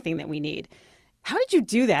anything that we need. How did you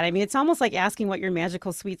do that? I mean, it's almost like asking what your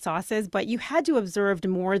magical sweet sauce is, but you had to have observed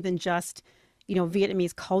more than just,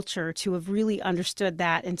 Vietnamese culture to have really understood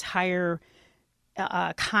that entire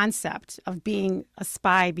concept of being a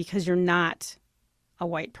spy, because you're not a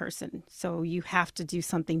white person. So you have to do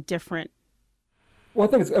something different. Well,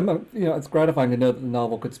 I think it's gratifying to know that the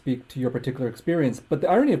novel could speak to your particular experience. But the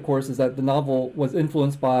irony, of course, is that the novel was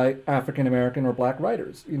influenced by African American or Black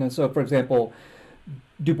writers. So for example,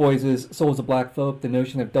 Du Bois's Souls of Black Folk, the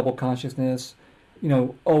notion of double consciousness,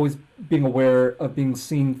 always being aware of being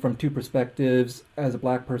seen from two perspectives as a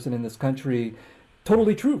Black person in this country,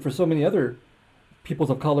 totally true for so many other peoples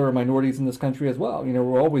of color or minorities in this country as well.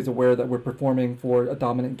 We're always aware that we're performing for a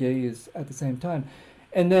dominant gaze at the same time.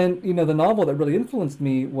 And then, the novel that really influenced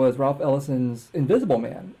me was Ralph Ellison's Invisible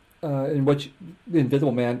Man, in which the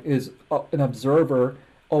Invisible Man is an observer,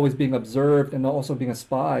 always being observed and also being a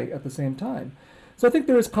spy at the same time. So I think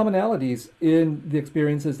there is commonalities in the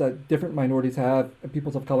experiences that different minorities have and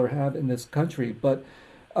peoples of color have in this country. But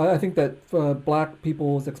I think that Black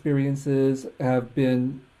people's experiences have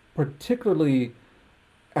been particularly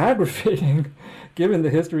aggravating given the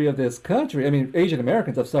history of this country. I mean, Asian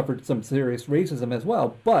Americans have suffered some serious racism as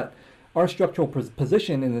well, but our structural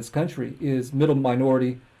position in this country is middle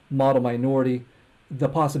minority, model minority, the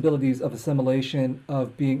possibilities of assimilation,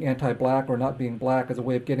 of being anti-Black or not being Black as a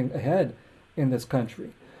way of getting ahead in this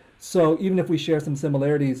country. So even if we share some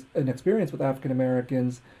similarities in experience with African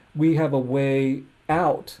Americans, we have a way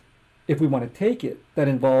out, if we want to take it, that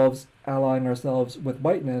involves allying ourselves with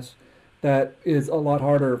whiteness that is a lot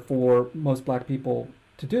harder for most Black people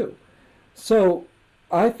to do. So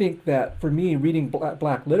I think that for me, reading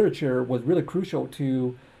Black literature was really crucial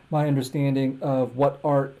to my understanding of what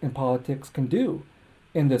art and politics can do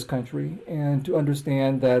in this country, and to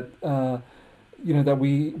understand that that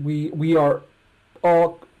we are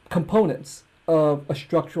all components of a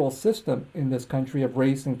structural system in this country of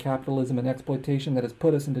race and capitalism and exploitation that has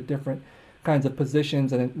put us into different kinds of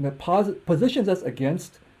positions, and that positions us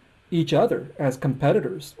against each other as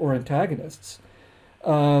competitors or antagonists.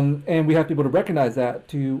 And we have to be able to recognize that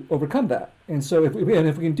to overcome that. And so if we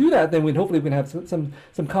can do that, then hopefully we can have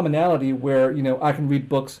some commonality where, I can read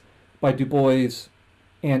books by Du Bois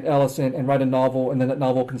and Ellison and write a novel, and then that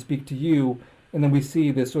novel can speak to you. And then we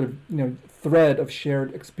see this sort of, thread of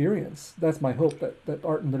shared experience. That's my hope, that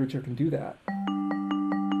art and literature can do that.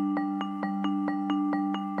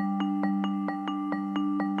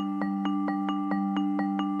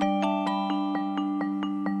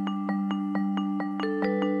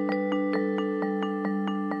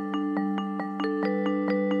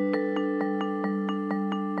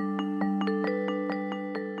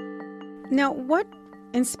 Now, what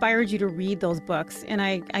inspired you to read those books? And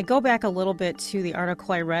I go back a little bit to the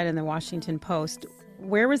article I read in the Washington Post.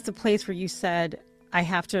 Where was the place where you said, I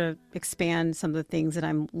have to expand some of the things that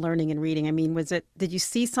I'm learning and reading? I mean, did you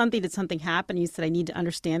see something? Did something happen? You said, I need to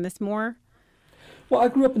understand this more? Well, I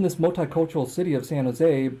grew up in this multicultural city of San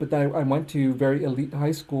Jose, but then I went to very elite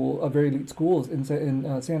very elite schools in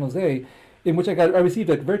San Jose, in which I received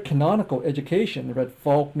a very canonical education. I read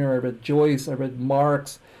Faulkner, I read Joyce, I read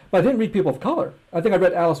Marx, but I didn't read people of color. I think I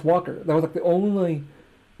read Alice Walker. That was like the only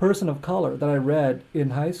person of color that I read in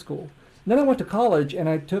high school. And then I went to college and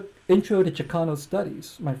I took Intro to Chicano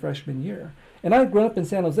Studies my freshman year. And I had grown up in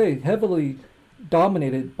San Jose, heavily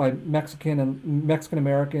dominated by Mexican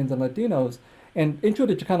Americans and Latinos. And Intro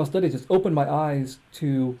to Chicano Studies just opened my eyes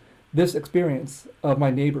to this experience of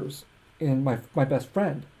my neighbors and my best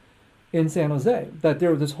friend in San Jose, that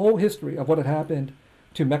there was this whole history of what had happened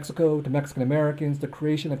to Mexico, to Mexican Americans, the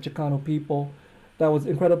creation of Chicano people, that was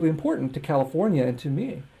incredibly important to California and to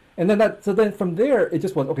me. And then from there, it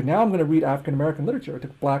just was, okay, now I'm going to read African American literature. I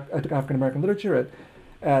took African American literature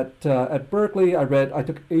at Berkeley. I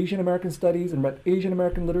took Asian American studies and read Asian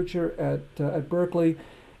American literature at Berkeley.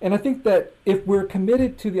 And I think that if we're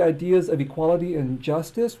committed to the ideas of equality and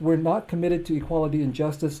justice, we're not committed to equality and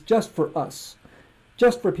justice just for us,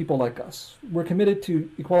 just for people like us. We're committed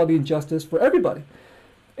to equality and justice for everybody.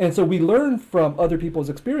 And so we learn from other people's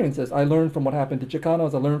experiences. I learned from what happened to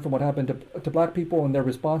Chicanos. I learned from what happened to Black people and their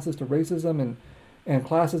responses to racism and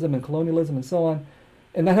classism and colonialism and so on.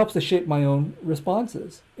 And that helps to shape my own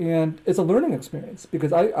responses. And it's a learning experience,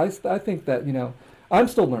 because I think that, I'm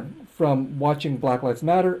still learning from watching Black Lives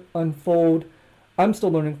Matter unfold. I'm still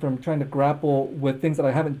learning from trying to grapple with things that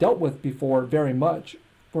I haven't dealt with before very much.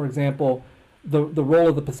 For example, the role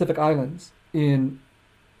of the Pacific Islands in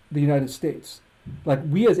the United States. Like,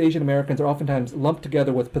 we as Asian Americans are oftentimes lumped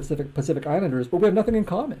together with Pacific Islanders, but we have nothing in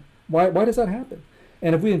common. Why does that happen?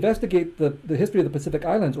 And if we investigate the history of the Pacific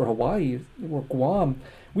Islands, or Hawaii or Guam,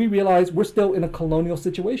 we realize we're still in a colonial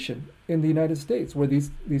situation in the United States, where these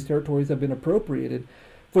territories have been appropriated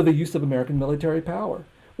for the use of American military power,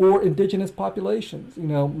 or indigenous populations.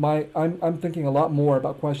 I'm thinking a lot more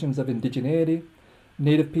about questions of indigeneity,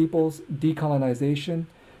 Native peoples, decolonization,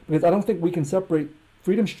 because I don't think we can separate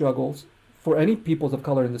freedom struggles for any peoples of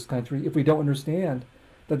color in this country if we don't understand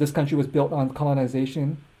that this country was built on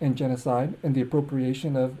colonization and genocide and the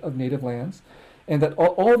appropriation of native lands, and that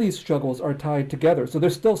all these struggles are tied together. So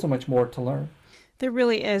there's still so much more to learn. There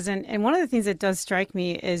really is. And one of the things that does strike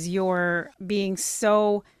me is your being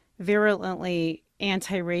so virulently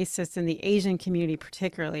anti-racist in the Asian community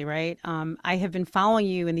particularly, right? I have been following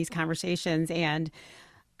you in these conversations, and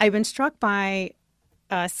I've been struck by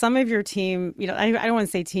some of your team, I don't want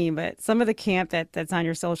to say team, but some of the camp that's on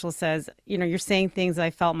your social says, you're saying things that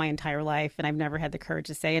I felt my entire life and I've never had the courage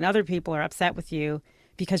to say. And other people are upset with you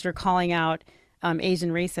because you're calling out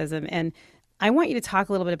Asian racism. And I want you to talk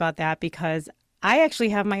a little bit about that, because I actually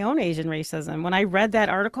have my own Asian racism. When I read that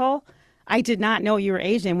article, I did not know you were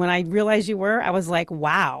Asian. When I realized you were, I was like,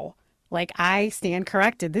 wow. Like, I stand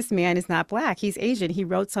corrected. This man is not Black. He's Asian. He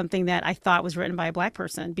wrote something that I thought was written by a Black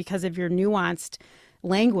person because of your nuanced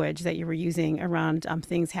language that you were using around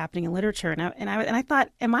things happening in literature. And I thought,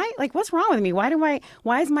 am I like, what's wrong with me?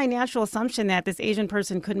 Why is my natural assumption that this Asian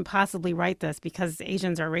person couldn't possibly write this because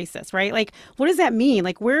Asians are racist, right? Like, what does that mean?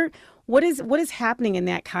 Like, what is happening in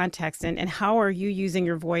that context? And how are you using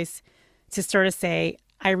your voice to sort of say,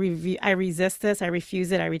 I resist this, I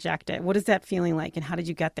refuse it, I reject it? What is that feeling like, and how did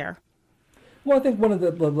you get there? Well, I think one of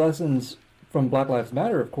the lessons from Black Lives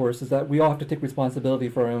Matter, of course, is that we all have to take responsibility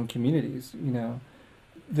for our own communities.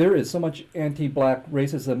 There is so much anti-Black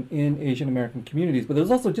racism in Asian American communities, but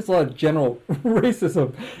there's also just a lot of general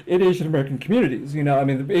racism in Asian American communities.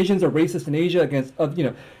 The Asians are racist in Asia against,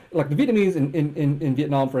 like the Vietnamese in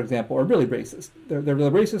Vietnam, for example, are really racist. They're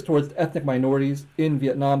racist towards ethnic minorities in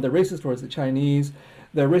Vietnam. They're racist towards the Chinese.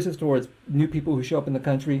 They're racist towards new people who show up in the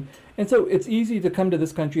country. And so it's easy to come to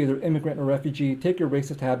this country as an immigrant or refugee, take your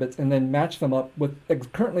racist habits, and then match them up with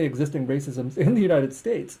currently existing racisms in the United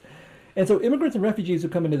States. And so immigrants and refugees who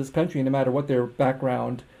come into this country, no matter what their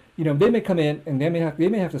background, they may come in and they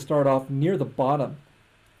may have to start off near the bottom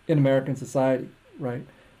in American society, right?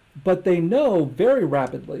 But they know very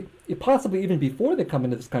rapidly, possibly even before they come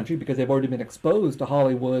into this country, because they've already been exposed to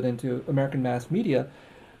Hollywood and to American mass media,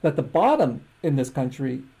 that the bottom in this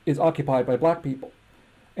country is occupied by Black people.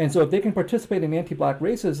 And so if they can participate in anti-Black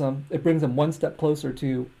racism, it brings them one step closer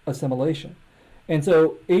to assimilation. And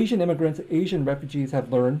so Asian immigrants, Asian refugees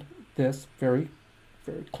have learned this very,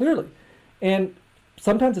 very clearly. And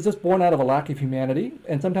sometimes it's just born out of a lack of humanity,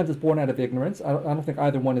 and sometimes it's born out of ignorance. I don't think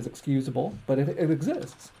either one is excusable, but it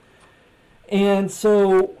exists. And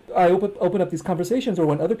so I open up these conversations, or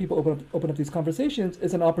when other people open up these conversations,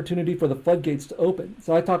 it's an opportunity for the floodgates to open.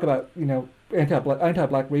 So I talk about,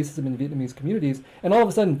 anti-Black racism in Vietnamese communities, and all of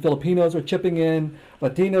a sudden Filipinos are chipping in,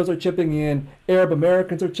 Latinos are chipping in, Arab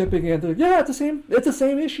Americans are chipping in. They're like, yeah, it's the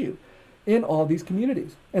same issue in all these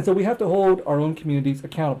communities. And so we have to hold our own communities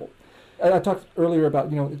accountable. I talked earlier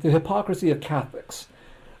about, the hypocrisy of Catholics.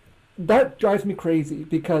 That drives me crazy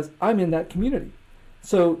because I'm in that community.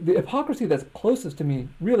 So the hypocrisy that's closest to me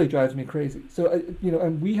really drives me crazy. So,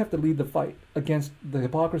 and we have to lead the fight against the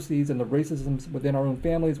hypocrisies and the racisms within our own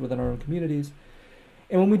families, within our own communities.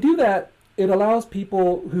 And when we do that, it allows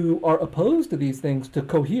people who are opposed to these things to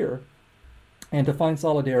cohere and to find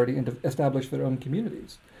solidarity and to establish their own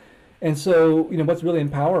communities. And so, what's really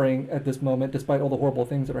empowering at this moment, despite all the horrible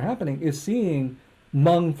things that are happening, is seeing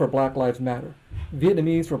Hmong for Black Lives Matter,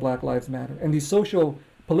 Vietnamese for Black Lives Matter, and these social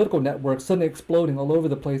political networks suddenly exploding all over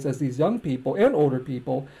the place as these young people and older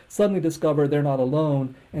people suddenly discover they're not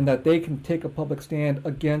alone and that they can take a public stand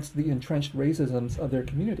against the entrenched racisms of their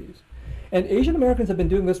communities. And Asian Americans have been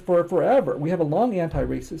doing this for forever. We have a long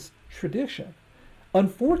anti-racist tradition.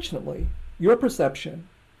 Unfortunately, your perception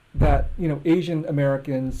that Asian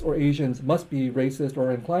Americans or Asians must be racist or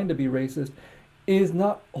are inclined to be racist is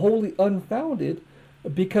not wholly unfounded,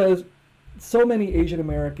 because so many Asian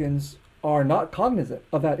Americans are not cognizant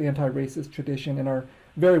of that anti-racist tradition and are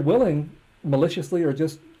very willing, maliciously or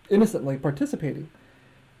just innocently, participating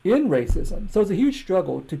in racism. So it's a huge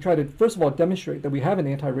struggle to try to, first of all, demonstrate that we have an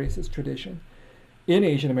anti-racist tradition in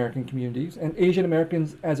Asian American communities, and Asian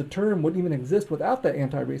Americans as a term wouldn't even exist without that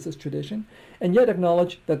anti-racist tradition, and yet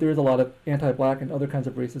acknowledge that there is a lot of anti-Black and other kinds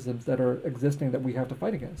of racisms that are existing that we have to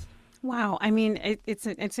fight against. Wow, I mean,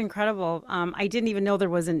 it's incredible. I didn't even know there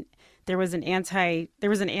was an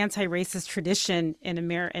anti-racist tradition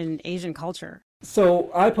in Asian culture.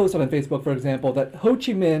 So I posted on Facebook, for example, that Ho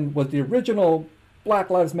Chi Minh was the original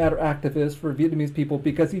Black Lives Matter activist for Vietnamese people,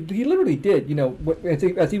 because he literally did,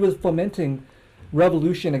 as he was fomenting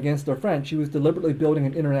revolution against the French, he was deliberately building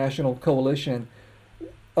an international coalition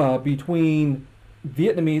between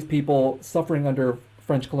Vietnamese people suffering under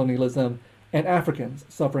French colonialism and Africans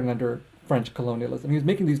suffering under French colonialism. He was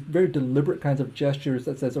making these very deliberate kinds of gestures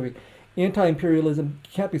that says, okay, Anti-imperialism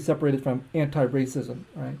can't be separated from anti-racism,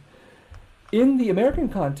 right? In the American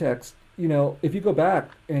context, if you go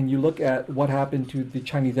back and you look at what happened to the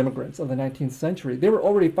Chinese immigrants of the 19th century, they were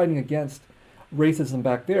already fighting against racism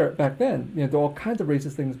back then. There were all kinds of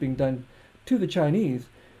racist things being done to the Chinese,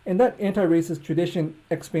 and that anti-racist tradition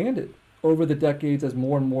expanded over the decades as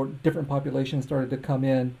more and more different populations started to come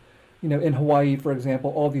in. In Hawaii, for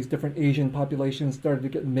example, all these different Asian populations started to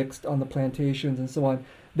get mixed on the plantations and so on.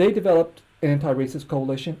 They developed an anti-racist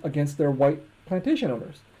coalition against their white plantation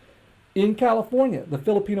owners. In California, the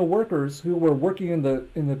Filipino workers who were working in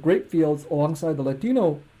the grape fields alongside the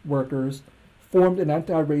Latino workers formed an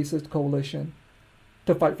anti-racist coalition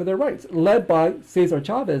to fight for their rights, led by Cesar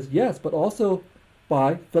Chavez, yes, but also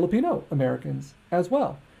by Filipino Americans as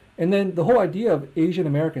well. And then the whole idea of Asian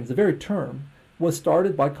Americans, the very term, was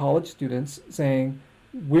started by college students saying,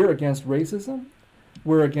 we're against racism,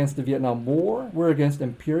 we're against the Vietnam War, we're against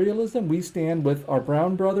imperialism, we stand with our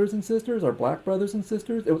brown brothers and sisters, our black brothers and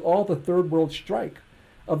sisters. It was all the third world strike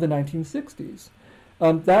of the 1960s.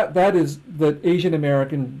 That is the Asian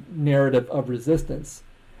American narrative of resistance.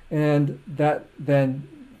 And that then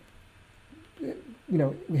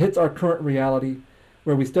hits our current reality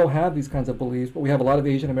where we still have these kinds of beliefs, but we have a lot of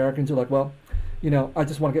Asian Americans who are like, well, I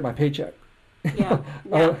just want to get my paycheck. Yeah.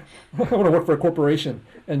 I want to work for a corporation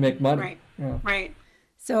and make money. Right. Yeah. Right.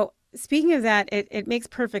 So speaking of that, it makes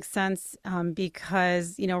perfect sense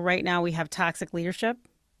because, right now we have toxic leadership.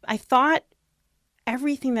 I thought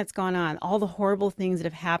everything that's gone on, all the horrible things that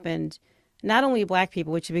have happened, not only to Black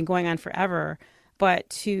people, which have been going on forever, but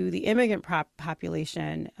to the immigrant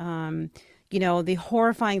population, the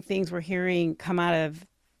horrifying things we're hearing come out of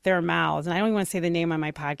their mouths. And I don't even want to say the name on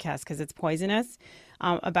my podcast because it's poisonous,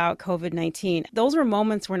 about COVID-19. Those were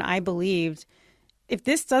moments when I believed, if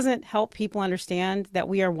this doesn't help people understand that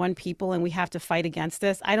we are one people and we have to fight against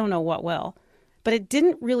this, I don't know what will. But it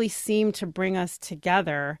didn't really seem to bring us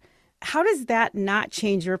together. How does that not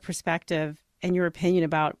change your perspective and your opinion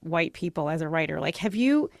about white people as a writer?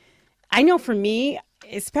 I know for me,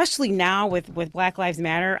 especially now with Black Lives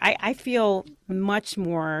Matter, I feel much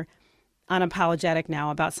more unapologetic now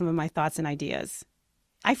about some of my thoughts and ideas.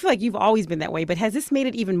 I feel like you've always been that way, but has this made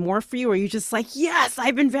it even more for you? Or are you just like, yes,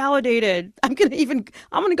 I've been validated. I'm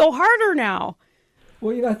gonna go harder now.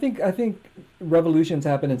 Well, I think revolutions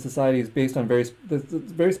happen in societies based on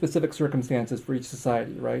very specific circumstances for each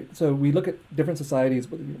society, right? So we look at different societies.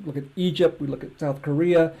 We look at Egypt. We look at South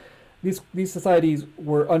Korea. These societies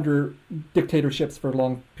were under dictatorships for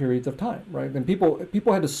long periods of time, right? And people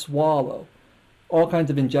had to swallow all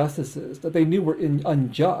kinds of injustices that they knew were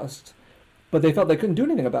unjust, but they felt they couldn't do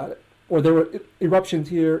anything about it. Or there were eruptions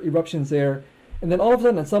here, eruptions there, and then all of a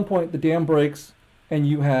sudden, at some point, the dam breaks, and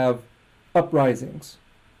you have uprisings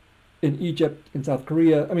in Egypt, in South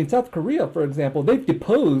Korea. I mean, South Korea, for example, they've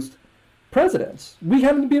deposed presidents. We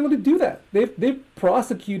haven't been able to do that. They've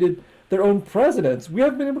prosecuted their own presidents. We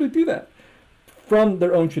haven't been able to do that from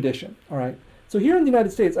their own tradition. All right. So here in the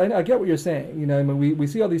United States, I get what you're saying. We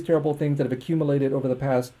see all these terrible things that have accumulated over the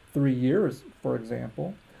past 3 years, for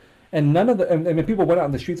example. And none of the, people went out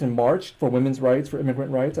in the streets and marched for women's rights, for immigrant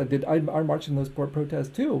rights. I marched in those protests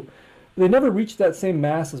too. But they never reached that same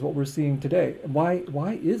mass as what we're seeing today.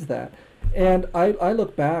 Why is that? And I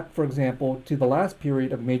look back, for example, to the last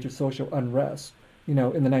period of major social unrest, in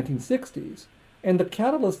the 1960s. And the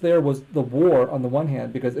catalyst there was the war on the one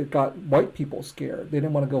hand, because it got white people scared. They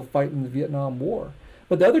didn't want to go fight in the Vietnam War.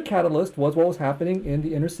 But the other catalyst was what was happening in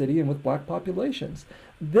the inner city and with Black populations.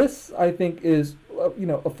 This, I think, is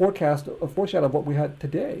a foreshadow of what we had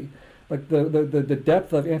today. Like the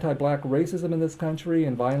depth of anti-Black racism in this country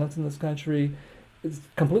and violence in this country is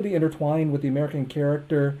completely intertwined with the American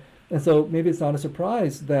character. And so maybe it's not a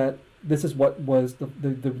surprise that this is what was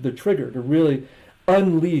the trigger to really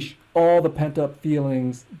unleash all the pent-up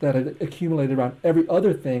feelings that had accumulated around every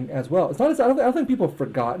other thing as well. It's not. I don't think people have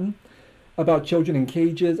forgotten about children in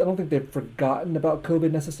cages. I don't think they've forgotten about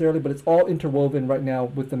COVID necessarily, but it's all interwoven right now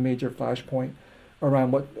with the major flashpoint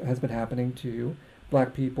around what has been happening to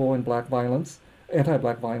Black people and Black violence,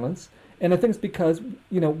 anti-Black violence. And I think it's because,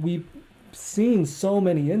 we've seen so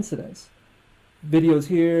many incidents, videos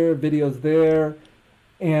here, videos there,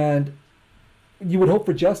 and you would hope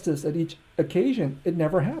for justice at each occasion. It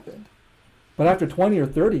never happened. But after 20 or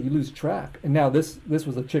 30, you lose track. And now this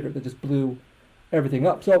was a trigger that just blew everything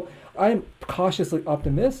up. So I'm cautiously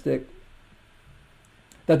optimistic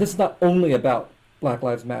that this is not only about Black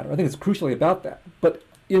Lives Matter. I think it's crucially about that. But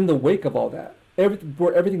in the wake of all that,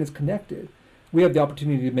 where everything is connected, we have the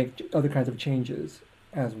opportunity to make other kinds of changes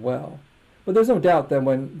as well. But there's no doubt that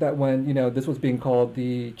when this was being called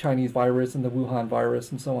the Chinese virus and the Wuhan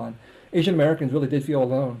virus and so on, Asian Americans really did feel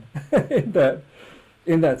alone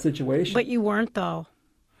in that situation. But you weren't, though.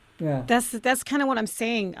 Yeah. That's kind of what I'm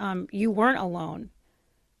saying. You weren't alone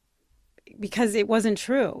because it wasn't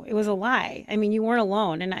true. It was a lie. I mean, you weren't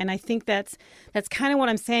alone. And I think that's kind of what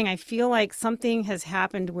I'm saying. I feel like something has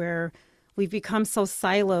happened where we've become so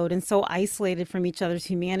siloed and so isolated from each other's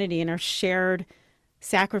humanity and our shared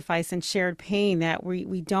sacrifice and shared pain that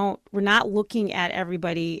we're not looking at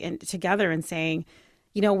everybody together and saying,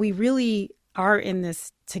 we really are in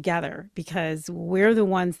this together because we're the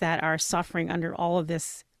ones that are suffering under all of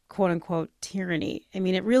this quote unquote tyranny. I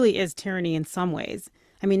mean, it really is tyranny in some ways.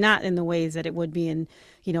 I mean, not in the ways that it would be in,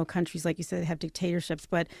 countries like you said that have dictatorships,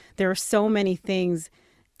 but there are so many things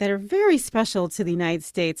that are very special to the United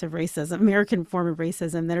States of racism, American form of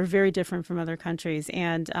racism, that are very different from other countries.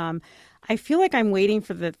 And I feel like I'm waiting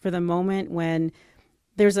for the moment when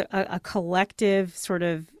there's a collective sort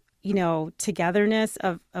of, togetherness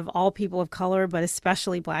of all people of color, but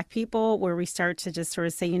especially Black people, where we start to just sort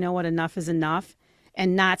of say, what, enough is enough,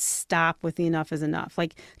 and not stop with the enough is enough.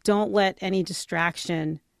 Like, don't let any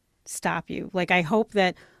distraction stop you. Like, I hope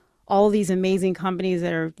that all these amazing companies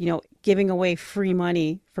that are, giving away free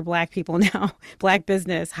money for Black people now, Black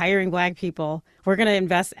business, hiring Black people. We're going to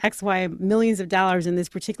invest X, Y, millions of dollars in this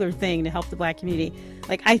particular thing to help the Black community.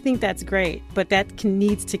 Like, I think that's great, but that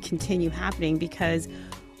needs to continue happening because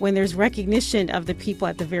when there's recognition of the people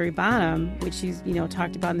at the very bottom, which you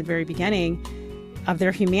talked about in the very beginning, of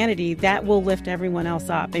their humanity, that will lift everyone else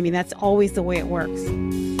up. I mean, that's always the way it works.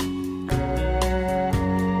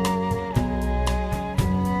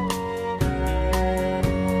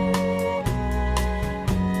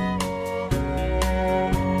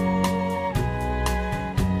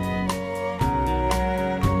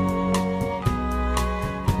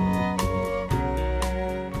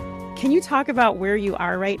 Can you talk about where you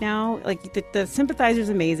are right now? Like the Sympathizer is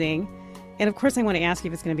amazing. And of course, I want to ask you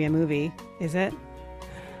if it's going to be a movie. Is it?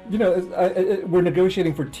 We're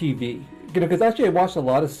negotiating for TV. Because actually I watched a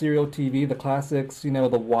lot of serial TV, the classics, The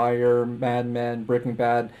Wire, Mad Men, Breaking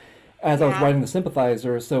Bad, as I was writing The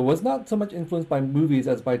Sympathizer. So it was not so much influenced by movies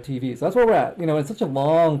as by TV. So that's where we're at. It's such a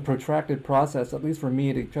long, protracted process, at least for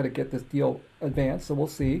me, to try to get this deal advanced. So we'll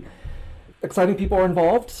see. Exciting people are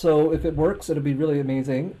involved, so if it works, it'll be really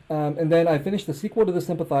amazing. And then I finished the sequel to The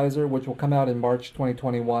Sympathizer, which will come out in March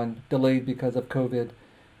 2021, delayed because of COVID.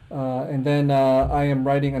 And then I am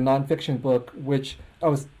writing a nonfiction book, which I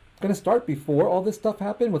was going to start before all this stuff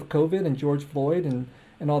happened with COVID and George Floyd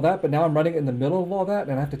and all that, but now I'm writing it in the middle of all that,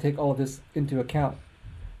 and I have to take all of this into account.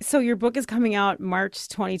 So your book is coming out March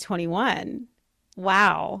 2021.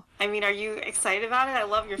 Wow. I mean, are you excited about it? I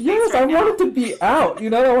love your face. Yes, right I now. want it to be out. I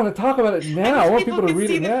don't want to talk about it now. I want people to read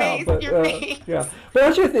it now. But yeah, but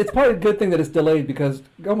actually, it's probably a good thing that it's delayed because,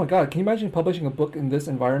 oh my God, can you imagine publishing a book in this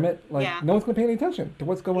environment? Like, no one's going to pay any attention to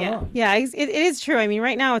what's going on. Yeah, it is true. I mean,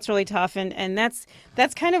 right now it's really tough, and that's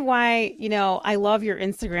kind of why I love your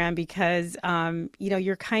Instagram because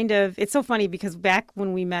you're kind of. It's so funny because back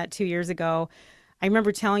when we met 2 years ago, I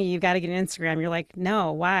remember telling you got to get an Instagram. You're like,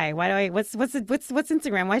 no, why? Why do I? What's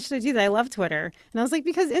Instagram? Why should I do that? I love Twitter. And I was like,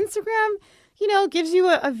 because Instagram, gives you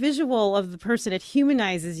a visual of the person. It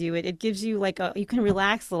humanizes you. It gives you you can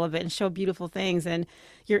relax a little bit and show beautiful things. And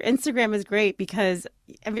your Instagram is great because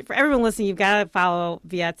for everyone listening, you've got to follow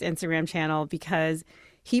Viet's Instagram channel because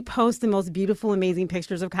he posts the most beautiful, amazing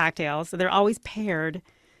pictures of cocktails. So they're always paired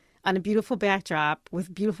on a beautiful backdrop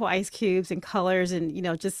with beautiful ice cubes and colors and,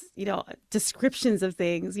 descriptions of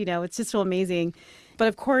things. It's just so amazing. But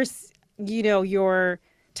of course, your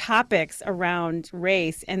topics around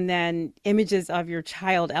race and then images of your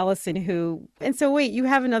child, Ellison, and so wait, you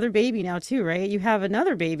have another baby now too, right? You have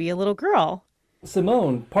another baby, a little girl.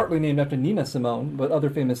 Simone, partly named after Nina Simone, but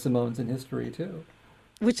other famous Simones in history too.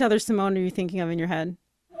 Which other Simone are you thinking of in your head?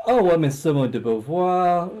 Oh, well, I mean, Simone de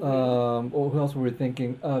Beauvoir, or who else were we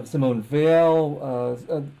thinking of? Simone Veil.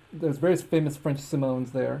 There's various famous French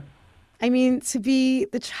Simones there. I mean, to be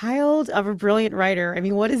the child of a brilliant writer, I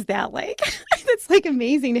mean, what is that like? It's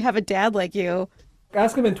amazing to have a dad like you.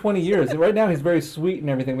 Ask him in 20 years. Right now, he's very sweet and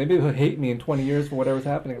everything. Maybe he'll hate me in 20 years for whatever's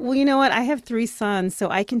happening. Well, you know what? I have 3 sons, so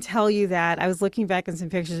I can tell you that I was looking back at some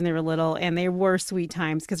pictures when they were little, and they were sweet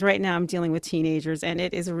times, because right now I'm dealing with teenagers, and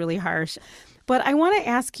it is really harsh. But I want to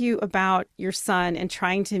ask you about your son and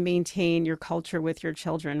trying to maintain your culture with your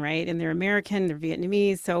children, right? And they're American, they're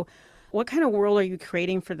Vietnamese. So what kind of world are you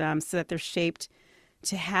creating for them so that they're shaped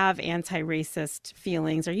to have anti-racist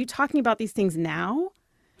feelings? Are you talking about these things now?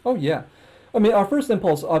 Oh, yeah. I mean, our first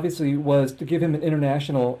impulse obviously was to give him an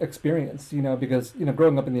international experience, because,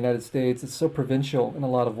 growing up in the United States, it's so provincial in a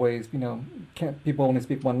lot of ways. Can't people only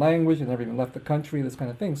speak one language and never even left the country, this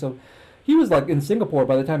kind of thing. So he was like in Singapore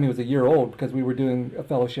by the time he was a year old because we were doing a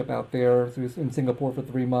fellowship out there. So he was in Singapore for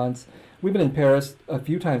 3 months. We've been in Paris a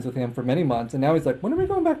few times with him for many months, and now he's like, when are we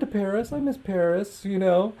going back to Paris? I miss Paris.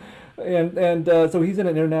 And so he's in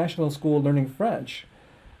an international school learning French.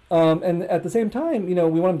 And at the same time, we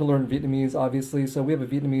want him to learn Vietnamese, obviously. So we have a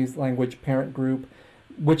Vietnamese language parent group,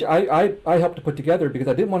 which I helped to put together because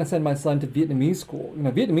I didn't want to send my son to Vietnamese school.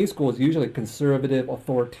 Vietnamese school is usually conservative,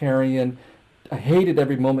 authoritarian. I hated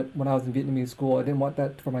every moment when I was in Vietnamese school. I didn't want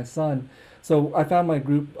that for my son. So I found my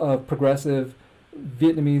group of progressive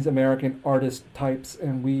Vietnamese American artist types,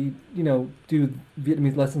 and we, do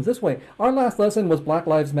Vietnamese lessons this way. Our last lesson was Black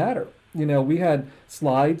Lives Matter. We had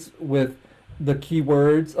slides with the key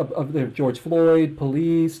words of George Floyd,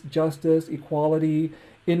 police, justice, equality,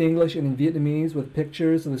 in English and in Vietnamese with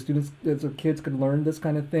pictures, so the kids could learn this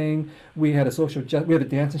kind of thing. We had we had a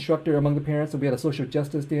dance instructor among the parents, so we had a social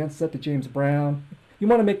justice dance set to James Brown. You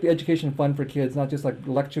want to make the education fun for kids, not just like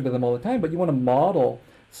lecture to them all the time, but you want to model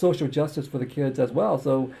social justice for the kids as well.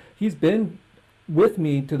 So he's been with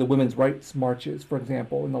me to the women's rights marches, for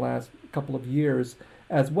example, in the last couple of years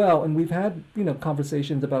as well. And we've had,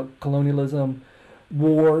 conversations about colonialism,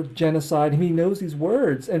 war, genocide. He knows these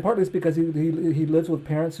words, and partly it's because he lives with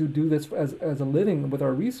parents who do this as a living with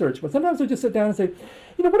our research. But sometimes we just sit down and say,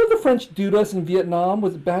 what did the French do to us in Vietnam?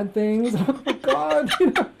 Was it bad things? Oh my God.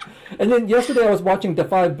 And then yesterday I was watching Da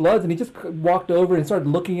 5 Bloods, and he just walked over and started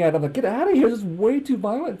looking at it. I'm like, get out of here. This is way too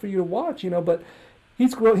violent for you to watch, But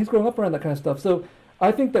he's growing up around that kind of stuff. So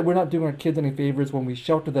I think that we're not doing our kids any favors when we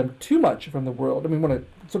shelter them too much from the world. I mean, we want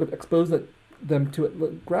to sort of expose them to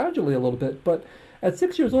it gradually a little bit. But at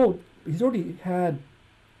 6 years old, he's already had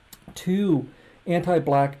 2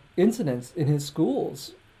 anti-Black incidents in his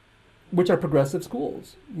schools, which are progressive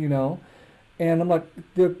schools, And I'm like,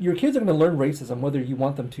 your kids are going to learn racism whether you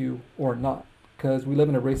want them to or not, because we live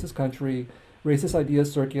in a racist country. Racist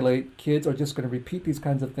ideas circulate. Kids are just going to repeat these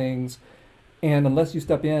kinds of things. And unless you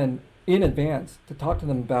step in advance to talk to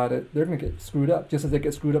them about it, they're going to get screwed up, just as they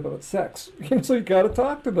get screwed up about sex. So you got to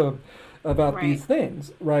talk to them about these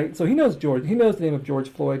things, right? So he knows the name of George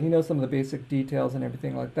Floyd. He knows some of the basic details and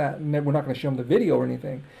everything like that. And we're not going to show him the video or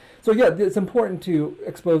anything. So yeah, it's important to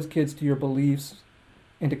expose kids to your beliefs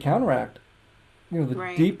and to counteract,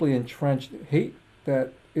 the deeply entrenched hate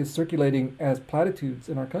that is circulating as platitudes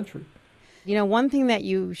in our country. One thing that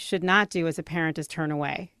you should not do as a parent is turn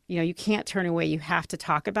away. You can't turn away. You have to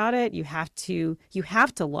talk about it. You have to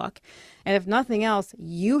look. And if nothing else,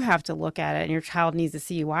 you have to look at it, and your child needs to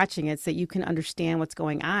see you watching it so that you can understand what's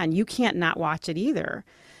going on. You can't not watch it either.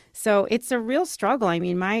 So it's a real struggle. I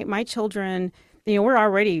mean, my children, we're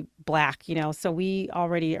already Black, so we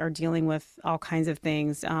already are dealing with all kinds of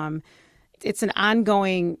things. It's an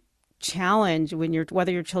ongoing challenge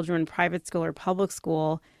whether your children are in private school or public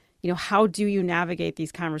school. How do you navigate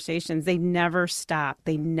these conversations? They never stop.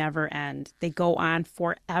 They never end. They go on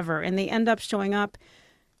forever. And they end up showing up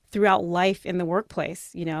throughout life in the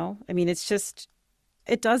workplace, I mean,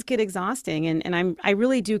 it does get exhausting. And I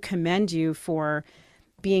really do commend you for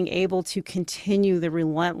being able to continue the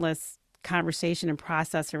relentless conversation and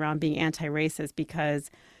process around being anti-racist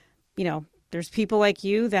because, there's people like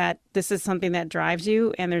you that this is something that drives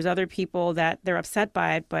you, and there's other people that they're upset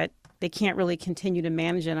by it, but they can't really continue to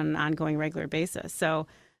manage it on an ongoing regular basis. So,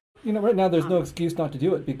 right now there's no excuse not to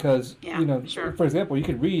do it because, sure. For example, you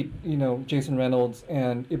could read, Jason Reynolds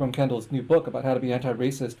and Ibram Kendall's new book about how to be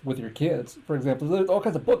anti-racist with your kids. For example, there's all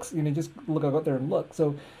kinds of books, just look out there and look.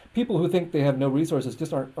 So people who think they have no resources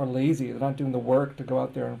just are lazy. They're not doing the work to go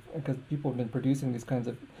out there because people have been producing these kinds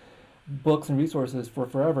of books and resources for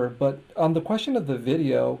forever. But on the question of the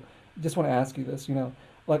video, I just want to ask you this,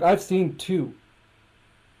 I've seen 2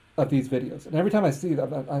 of these videos, and every time I see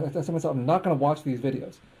them, I say to myself, I'm not going to watch these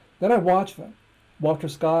videos. Then I watch them. Walter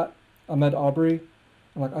Scott, Ahmaud Arbery,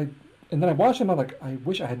 and then I watch them, I'm like, I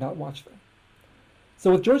wish I had not watched them.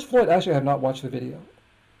 So with George Floyd, actually I have not watched the video.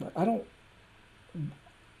 I don't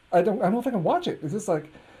know if I can watch it. It's just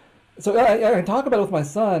like, so I can talk about it with my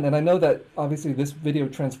son, and I know that obviously this video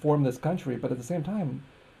transformed this country, but at the same time,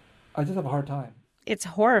 I just have a hard time. It's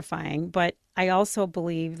horrifying, but I also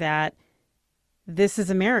believe that this is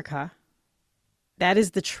America. That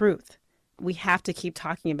is the truth. We have to keep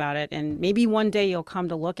talking about it, and maybe one day you'll come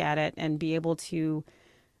to look at it and be able to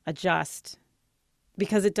adjust,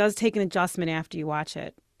 because it does take an adjustment after you watch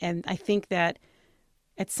it. And I think that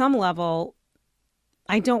at some level,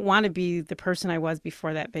 I don't want to be the person I was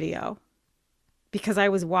before that video. because I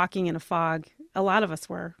was walking in a fog. A lot of us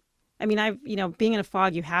were. I mean, being in a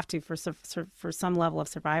fog, you have to for some level of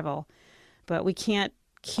survival, but we can't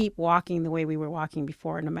keep walking the way we were walking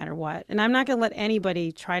before, no matter what. And I'm not going to let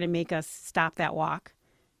anybody try to make us stop that walk.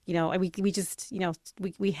 We just,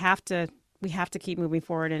 we have to keep moving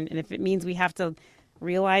forward. And if it means we have to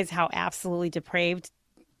realize how absolutely depraved,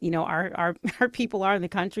 our people are in the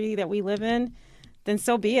country that we live in, then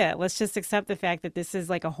so be it. Let's just accept the fact that this is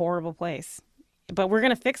like a horrible place. But we're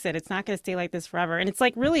going to fix it. It's not going to stay like this forever. And it's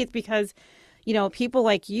like, really, it's because, people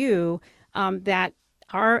like you that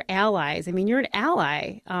are allies. I mean, you're an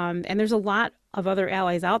ally. And there's a lot of other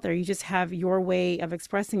allies out there. You just have your way of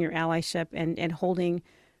expressing your allyship and holding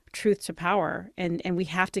truth to power. And we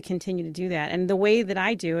have to continue to do that. And the way that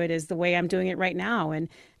I do it is the way I'm doing it right now. And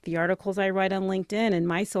the articles I write on LinkedIn and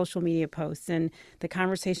my social media posts and the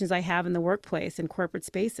conversations I have in the workplace and corporate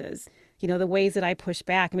spaces, the ways that I push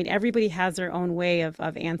back. I mean, everybody has their own way of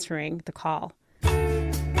answering the call.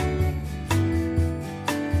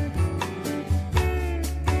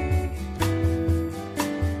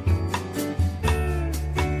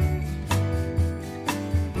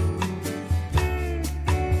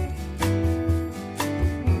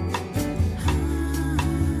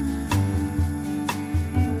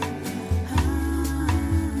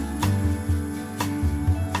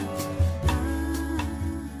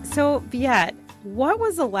 So, Viet, what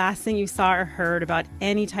was the last thing you saw or heard about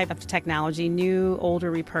any type of technology, new, old,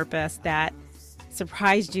 or repurposed, that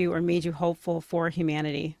surprised you or made you hopeful for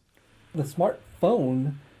humanity? The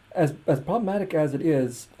smartphone, as problematic as it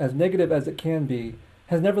is, as negative as it can be,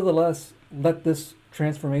 has nevertheless let this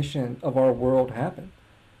transformation of our world happen.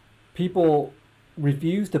 People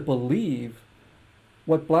refuse to believe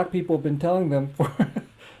what Black people have been telling them for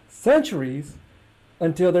centuries,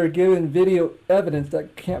 until they're given video evidence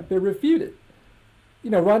that can't be refuted.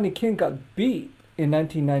 Rodney King got beat in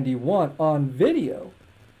 1991 on video.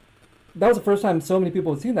 That was the first time so many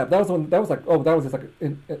people had seen that. That was just like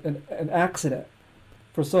an accident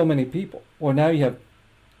for so many people. Well, now you have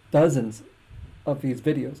dozens of these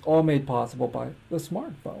videos, all made possible by the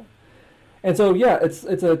smartphone. And so, yeah, it's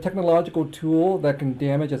a technological tool that can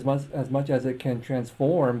damage as much as it can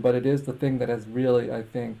transform, but it is the thing that has really, I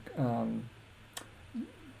think,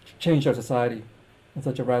 changed our society in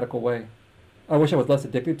such a radical way. I wish I was less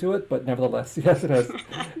addicted to it, but nevertheless, yes, it has.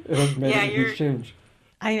 It has made a huge change.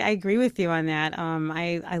 I agree with you on that.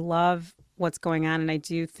 I love what's going on, and I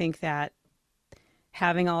do think that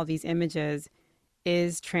having all these images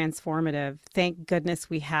is transformative. Thank goodness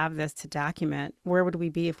we have this to document. Where would we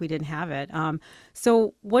be if we didn't have it?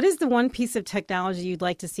 So what is the one piece of technology you'd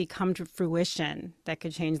like to see come to fruition that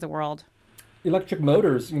could change the world? Electric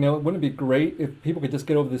motors, wouldn't it be great if people could just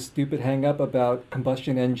get over this stupid hang up about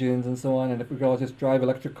combustion engines and so on, and if we could all just drive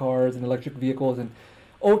electric cars and electric vehicles and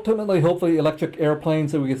ultimately, hopefully, electric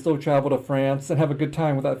airplanes, so we can still travel to France and have a good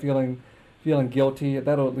time without feeling guilty.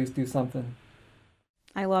 That'll at least do something.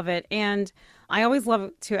 I love it. And I always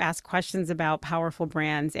love to ask questions about powerful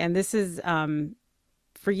brands. And this is,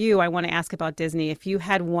 for you, I want to ask about Disney. If you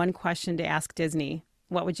had one question to ask Disney,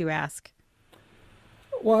 what would you ask?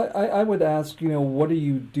 Well, I would ask, what are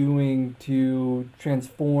you doing to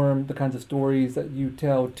transform the kinds of stories that you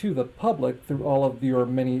tell to the public through all of your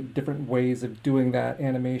many different ways of doing that,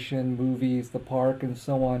 animation, movies, the park, and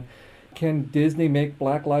so on? Can Disney make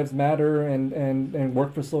Black Lives Matter and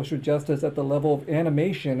work for social justice at the level of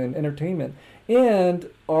animation and entertainment? And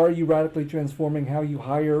are you radically transforming how you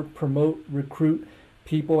hire, promote, recruit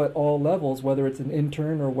people at all levels, whether it's an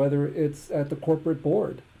intern or whether it's at the corporate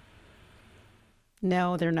board?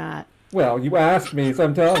 No, they're not. Well, you asked me, so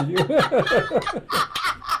I'm telling you.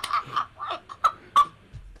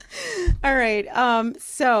 All right.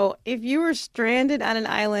 So if you were stranded on an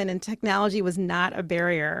island and technology was not a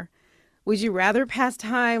barrier, would you rather pass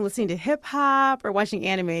time listening to hip hop or watching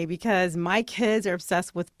anime? Because my kids are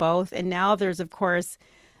obsessed with both. And now there's, of course,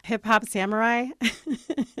 Hip Hop Samurai.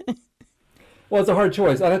 Well, it's a hard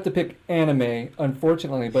choice. I'd have to pick anime,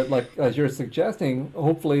 unfortunately, but like as you're suggesting,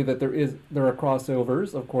 hopefully that there are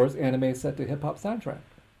crossovers. Of course, anime set to hip hop soundtrack.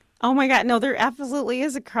 Oh my God, no, there absolutely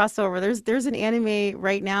is a crossover. There's an anime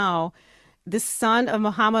right now. The son of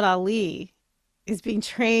Muhammad Ali is being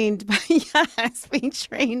trained by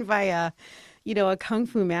a kung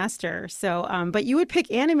fu master. So, but you would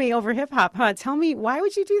pick anime over hip hop, huh? Tell me, why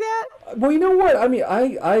would you do that? Well, you know what? I mean,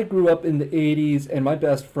 I grew up in the 80s, and my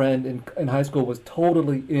best friend in high school was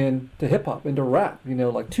totally into hip hop, into rap,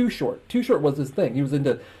 like Too Short. Too Short was his thing. He was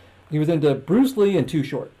into Bruce Lee and Too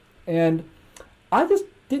Short. And I just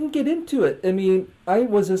didn't get into it. I mean, I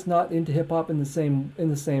was just not into hip hop in the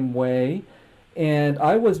same way. And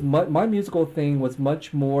I was my musical thing was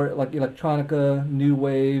much more like electronica, new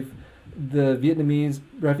wave. The Vietnamese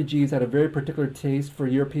refugees had a very particular taste for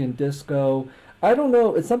European disco. I don't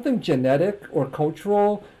know, it's something genetic or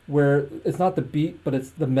cultural where it's not the beat, but it's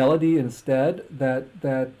the melody instead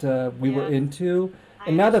that we were into.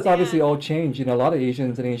 And now that's obviously all changed. You know, a lot of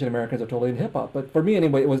Asians and Asian Americans are totally into hip hop. But for me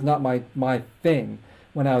anyway, it was not my thing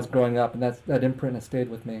when I was growing up, and that imprint has stayed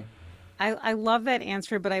with me. I love that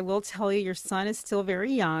answer, but I will tell you, your son is still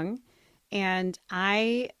very young, and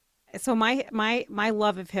so my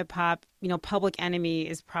love of hip hop, you know, Public Enemy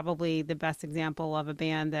is probably the best example of a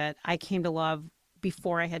band that I came to love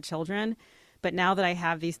before I had children. But now that I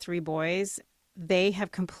have these three boys, they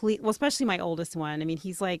have well, especially my oldest one. I mean,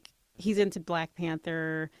 he's into Black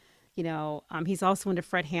Panther. You know, he's also into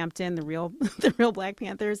Fred Hampton, the real Black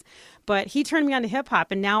Panthers. But he turned me on to hip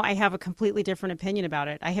hop, and now I have a completely different opinion about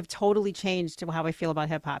it. I have totally changed how I feel about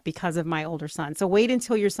hip hop because of my older son. So wait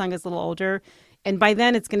until your son gets a little older, and by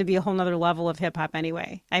then it's going to be a whole nother level of hip hop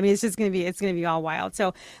anyway. I mean, it's going to be all wild.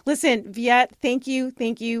 So listen, Viet, thank you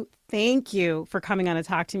for coming on to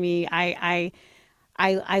talk to me. I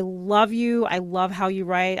love you. I love how you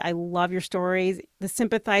write. I love your stories. The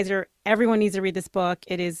Sympathizer, everyone needs to read this book.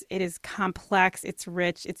 It is complex. It's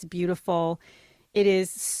rich. It's beautiful. It is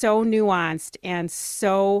so nuanced and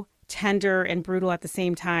so tender and brutal at the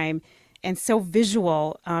same time, and so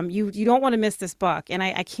visual. You don't want to miss this book. And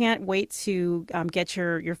I can't wait to get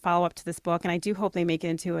your follow-up to this book. And I do hope they make it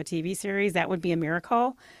into a TV series. That would be a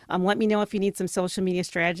miracle. Let me know if you need some social media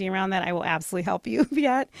strategy around that. I will absolutely help you,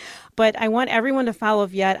 Viet. But I want everyone to follow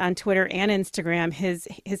Viet on Twitter and Instagram. His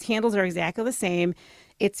handles are exactly the same.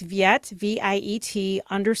 It's Viet, VIET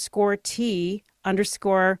 _T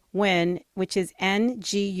 _Nguyen, which is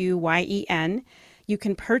NGUYEN. You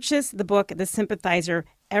can purchase the book, The Sympathizer,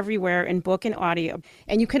 everywhere in book and audio.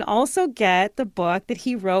 And you can also get the book that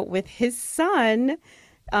he wrote with his son,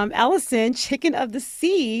 Ellison, Chicken of the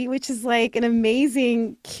Sea, which is like an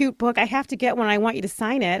amazing, cute book. I have to get one. I want you to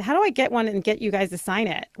sign it. How do I get one and get you guys to sign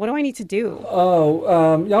it? What do I need to do?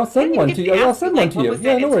 Oh, yeah, I'll send one to you. I'll send one to you.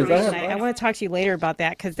 Yeah, no worries. I want to talk to you later about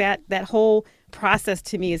that, because that whole process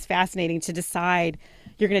to me is fascinating, to decide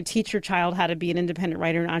you're going to teach your child how to be an independent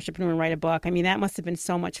writer, an entrepreneur, and write a book. I mean, that must have been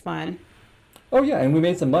so much fun. Oh, yeah, and we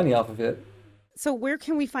made some money off of it. So where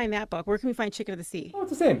can we find that book? Where can we find Chicken of the Sea? Oh,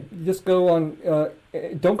 it's the same. You just go on,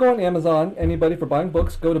 don't go on Amazon, anybody, for buying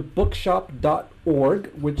books. Go to bookshop.org,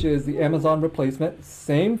 which is the Amazon replacement.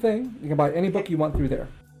 Same thing. You can buy any book you want through there.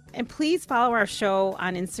 And please follow our show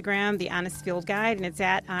on Instagram, The Honest Field Guide, and it's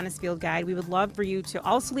at Honest Field Guide. We would love for you to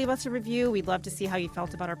also leave us a review. We'd love to see how you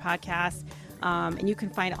felt about our podcast. And you can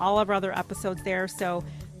find all of our other episodes there. So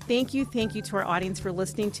thank you to our audience for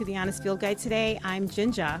listening to The Honest Field Guide today. I'm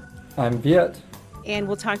Jinja. I'm Viet. And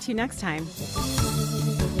we'll talk to you next time.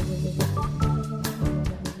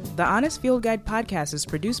 The Honest Field Guide podcast is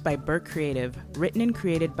produced by Burke Creative, written and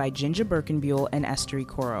created by Jinja Birkenbuell and Esther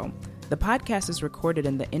Coro. The podcast is recorded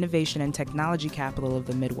in the innovation and technology capital of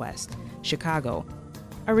the Midwest, Chicago.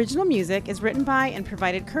 Original music is written by and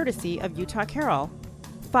provided courtesy of Utah Carol.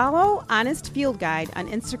 Follow Honest Field Guide on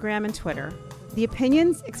Instagram and Twitter. The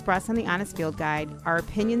opinions expressed on the Honest Field Guide are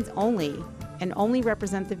opinions only and only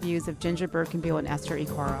represent the views of Ginger Birkenbuell and Esther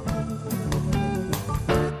Coro.